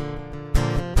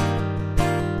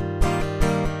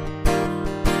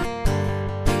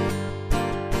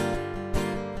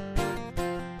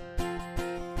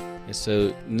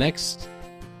 So next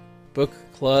book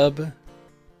club,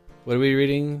 what are we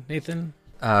reading, Nathan?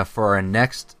 For our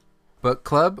next book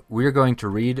club, we're going to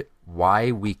read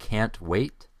Why We Can't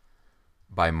Wait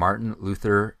by Martin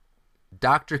Luther,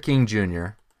 Dr. King Jr.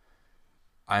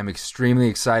 I'm extremely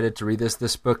excited to read this.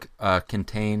 This book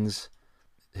contains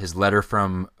his letter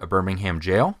from a Birmingham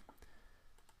jail.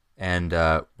 And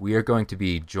we are going to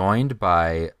be joined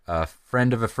by a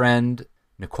friend of a friend,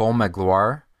 Nicole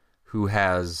Magloire, who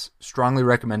has strongly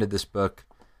recommended this book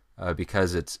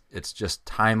because it's just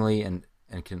timely and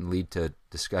can lead to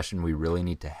discussion we really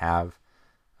need to have.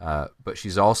 But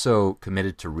she's also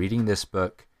committed to reading this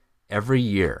book every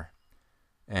year.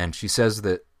 And she says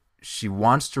that she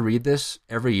wants to read this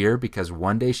every year because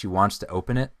one day she wants to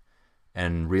open it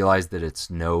and realize that it's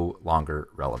no longer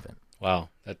relevant. Wow,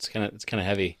 it's kind of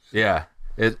heavy. Yeah,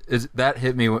 that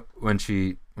hit me when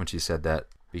she said that,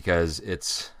 because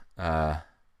it's a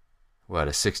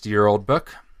 60-year-old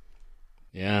book.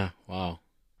 Yeah, wow.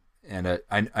 And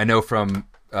I know from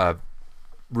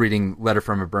reading Letter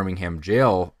from a Birmingham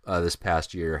Jail this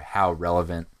past year how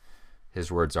relevant his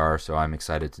words are, so I'm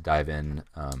excited to dive in.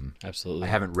 Absolutely.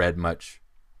 I haven't read much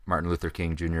Martin Luther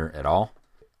King Jr. at all.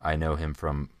 I know him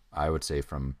from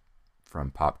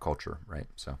pop culture, right?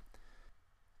 So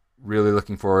really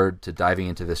looking forward to diving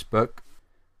into this book.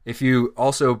 If you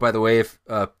also, by the way, if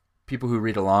people who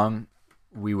read along,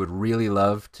 we would really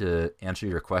love to answer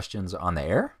your questions on the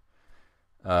air.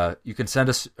 You can send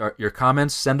us your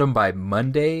comments. Send them by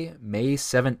Monday, May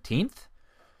 17th.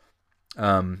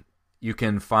 You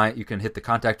can hit the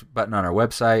contact button on our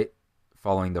website,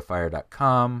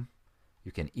 followingthefire.com.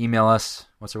 You can email us.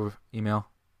 What's our email?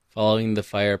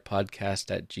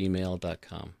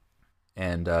 followingthefirepodcast@gmail.com.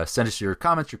 And send us your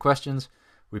comments, your questions.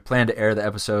 We plan to air the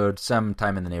episode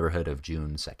sometime in the neighborhood of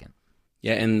June 2nd.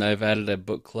 Yeah, and I've added a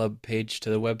book club page to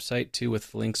the website, too,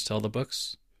 with links to all the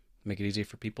books. Make it easy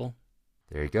for people.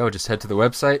 There you go. Just head to the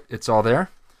website. It's all there.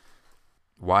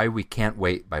 Why We Can't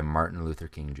Wait by Martin Luther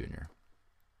King Jr.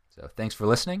 So thanks for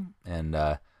listening, and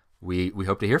we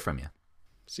hope to hear from you.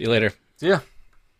 See you later. See ya.